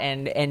hat,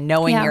 and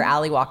knowing your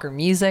Ali Walker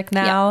music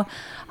now.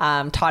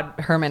 Todd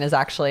Herman is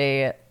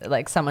actually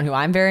like someone who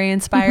I'm very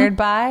inspired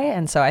by,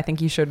 and so I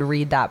think you should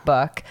read that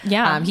book.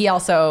 He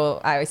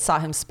also, I saw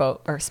him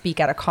speak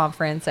at a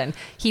conference, and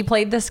he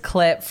played this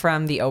clip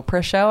from the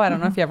Oprah show. I don't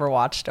know if you ever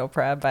watched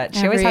Oprah, but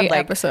she always had like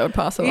episode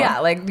possible. Yeah,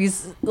 like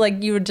these,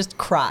 like you would just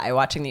cry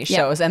watching these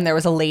shows. And there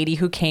was a lady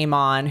who came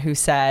on who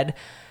said,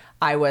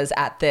 I was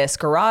at this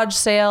garage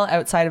sale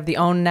outside of the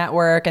OWN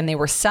network, and they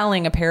were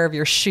selling a pair of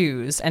your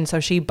shoes. And so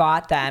she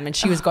bought them, and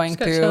she was going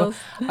through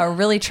a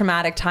really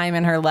traumatic time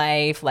in her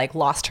life, like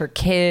lost her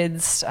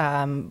kids,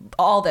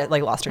 all that,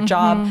 like lost her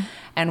job.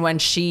 And when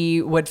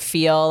she would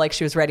feel like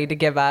she was ready to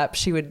give up,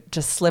 she would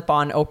just slip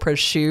on Oprah's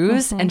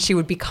shoes and she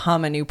would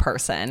become a new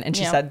person. And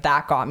she said,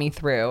 that got me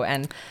through.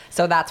 And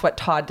so that's what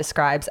Todd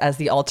describes as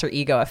the alter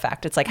ego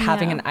effect. It's like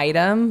having an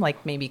item,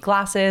 like maybe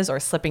glasses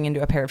or slipping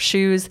into a pair of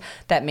shoes,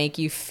 that make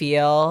you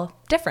feel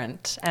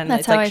different. And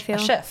that's it's how like I feel. A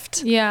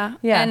shift. Yeah.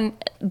 And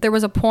there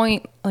was a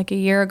point like a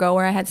year ago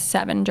where I had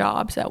 7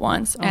 jobs at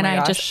once. And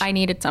I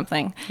needed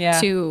something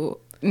to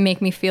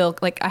make me feel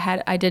like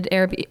I did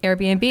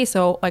Airbnb.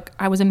 So like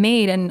I was a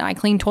maid and I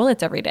cleaned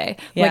toilets every day.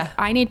 Like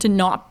I need to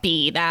not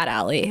be that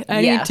Ali.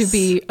 I need to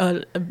be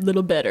a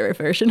little better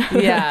version.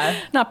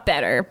 Not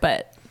better,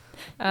 but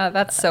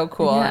that's so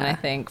cool. And I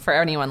think for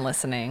anyone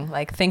listening,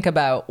 like think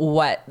about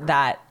what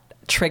that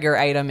trigger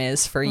item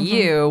is for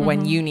you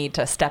when you need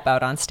to step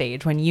out on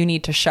stage, when you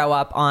need to show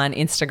up on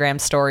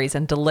Instagram stories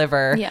and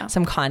deliver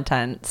some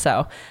content.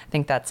 So I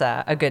think that's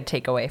a good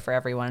takeaway for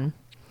everyone.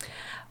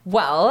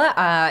 Well,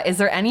 is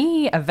there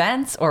any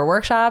events or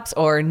workshops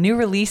or new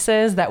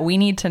releases that we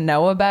need to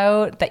know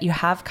about that you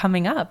have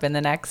coming up in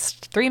the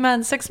next 3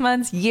 months, 6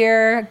 months,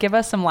 year? Give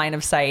us some line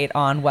of sight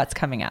on what's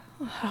coming up.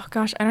 Oh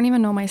gosh, I don't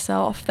even know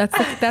myself. That's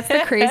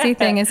the crazy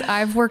thing is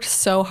I've worked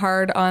so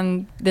hard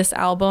on this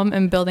album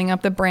and building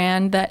up the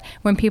brand that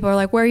when people are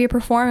like, where are you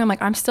performing? I'm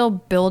like, I'm still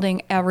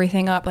building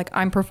everything up. Like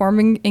I'm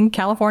performing in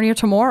California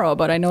tomorrow,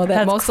 but I know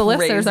that most of the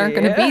listeners aren't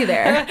going to be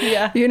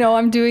there. You know,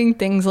 I'm doing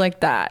things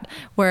like that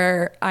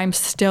where I'm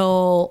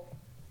still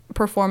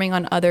performing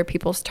on other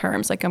people's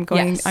terms. Like I'm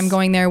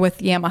going there with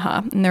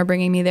Yamaha, and they're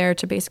bringing me there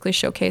to basically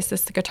showcase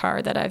this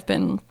guitar that I've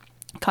been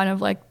kind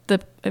of like the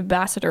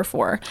ambassador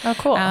for. Oh,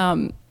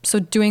 cool. So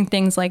doing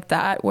things like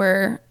that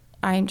where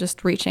I'm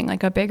just reaching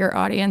like a bigger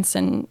audience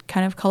and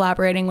kind of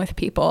collaborating with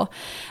people.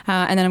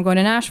 And then I'm going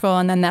to Nashville,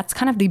 and then that's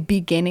kind of the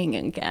beginning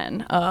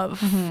again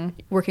of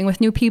working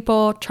with new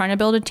people, trying to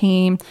build a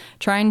team,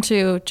 trying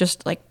to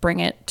just like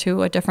bring it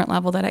to a different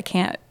level that I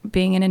can't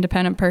being an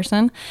independent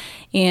person,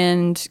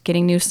 and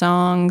getting new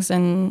songs.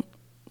 And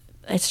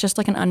it's just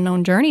like an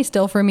unknown journey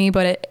still for me,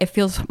 but it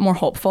feels more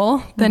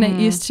hopeful than it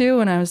used to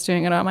when I was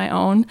doing it on my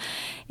own.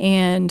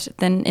 And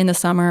then in the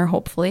summer,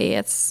 hopefully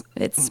it's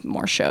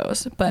more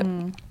shows, but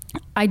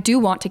I do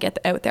want to get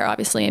out there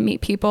obviously and meet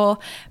people,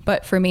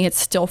 but for me, it's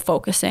still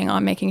focusing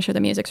on making sure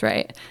the music's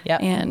right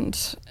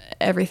and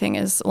everything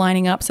is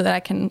lining up so that I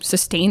can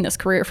sustain this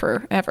career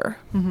forever,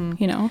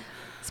 you know?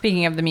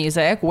 Speaking of the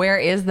music, where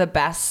is the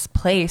best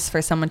place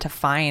for someone to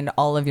find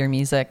all of your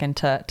music and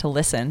to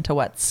listen to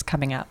what's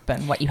coming up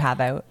and what you have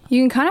out?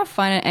 You can kind of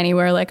find it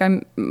anywhere. Like,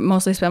 I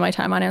mostly spend my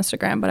time on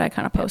Instagram, but I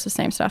kind of post the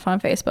same stuff on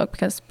Facebook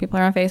because people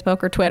are on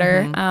Facebook or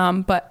Twitter.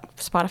 But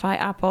Spotify,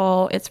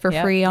 Apple, it's for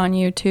free on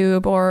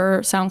YouTube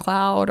or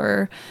SoundCloud,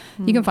 or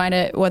you can find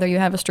it whether you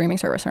have a streaming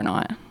service or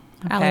not.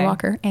 Okay. Allie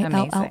Walker,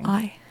 Amazing.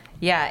 ALLI.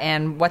 Yeah,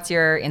 and what's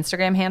your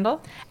Instagram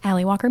handle?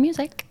 Allie Walker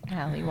Music.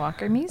 Allie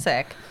Walker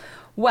Music.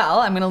 Well,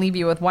 I'm going to leave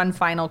you with one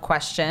final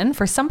question.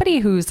 For somebody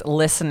who's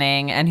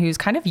listening and who's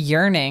kind of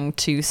yearning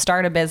to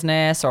start a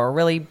business or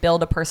really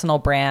build a personal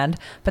brand,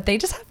 but they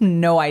just have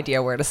no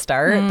idea where to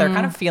start. They're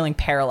kind of feeling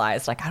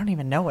paralyzed, like, I don't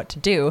even know what to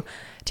do.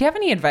 Do you have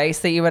any advice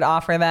that you would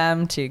offer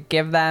them to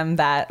give them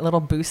that little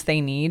boost they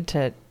need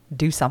to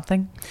do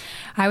something?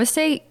 I would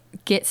say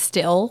get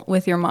still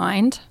with your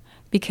mind,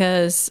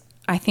 because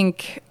I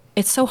think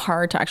it's so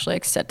hard to actually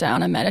like sit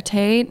down and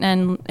meditate,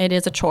 and it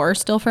is a chore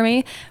still for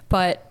me,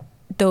 but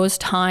those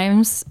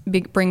times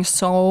bring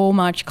so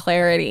much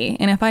clarity.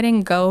 And if I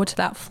didn't go to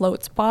that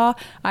float spa,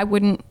 I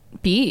wouldn't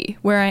be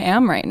where I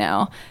am right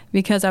now,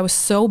 because I was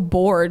so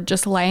bored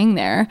just laying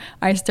there.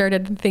 I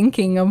started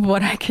thinking of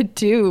what I could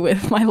do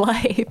with my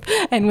life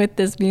and with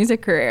this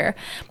music career.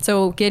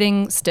 So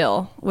getting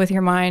still with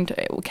your mind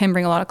can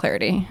bring a lot of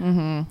clarity.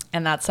 And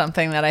that's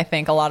something that I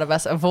think a lot of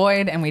us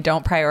avoid and we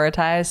don't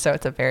prioritize. So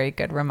it's a very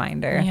good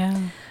reminder. Yeah.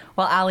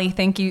 Well, Allie,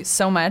 thank you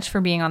so much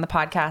for being on the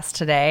podcast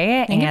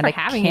today. Thank you for I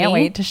having can't me.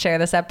 wait to share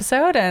this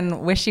episode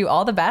and wish you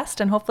all the best.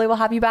 And hopefully we'll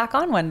have you back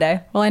on one day.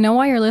 Well, I know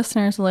why your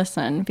listeners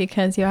listen,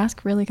 because you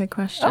ask really good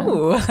questions.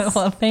 Oh,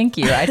 well, thank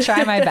you. I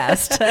try my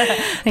best.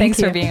 Thanks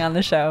you. for being on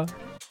the show.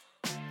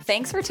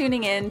 Thanks for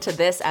tuning in to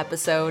this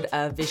episode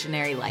of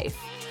Visionary Life.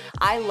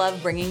 I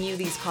love bringing you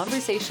these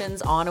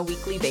conversations on a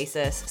weekly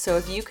basis, so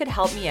if you could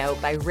help me out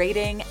by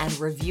rating and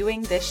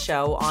reviewing this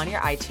show on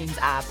your iTunes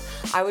app,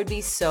 I would be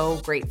so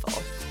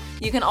grateful.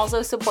 You can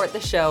also support the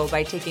show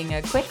by taking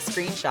a quick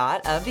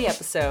screenshot of the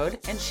episode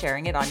and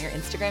sharing it on your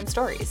Instagram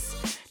stories.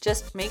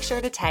 Just make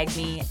sure to tag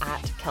me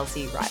at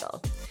Kelsey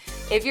Riddle.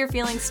 If you're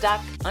feeling stuck,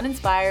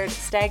 uninspired,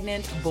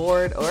 stagnant,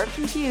 bored, or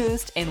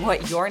confused in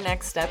what your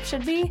next step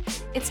should be,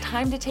 it's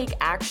time to take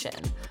action.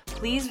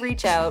 Please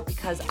reach out,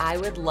 because I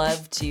would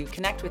love to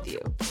connect with you.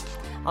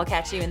 I'll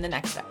catch you in the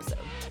next episode.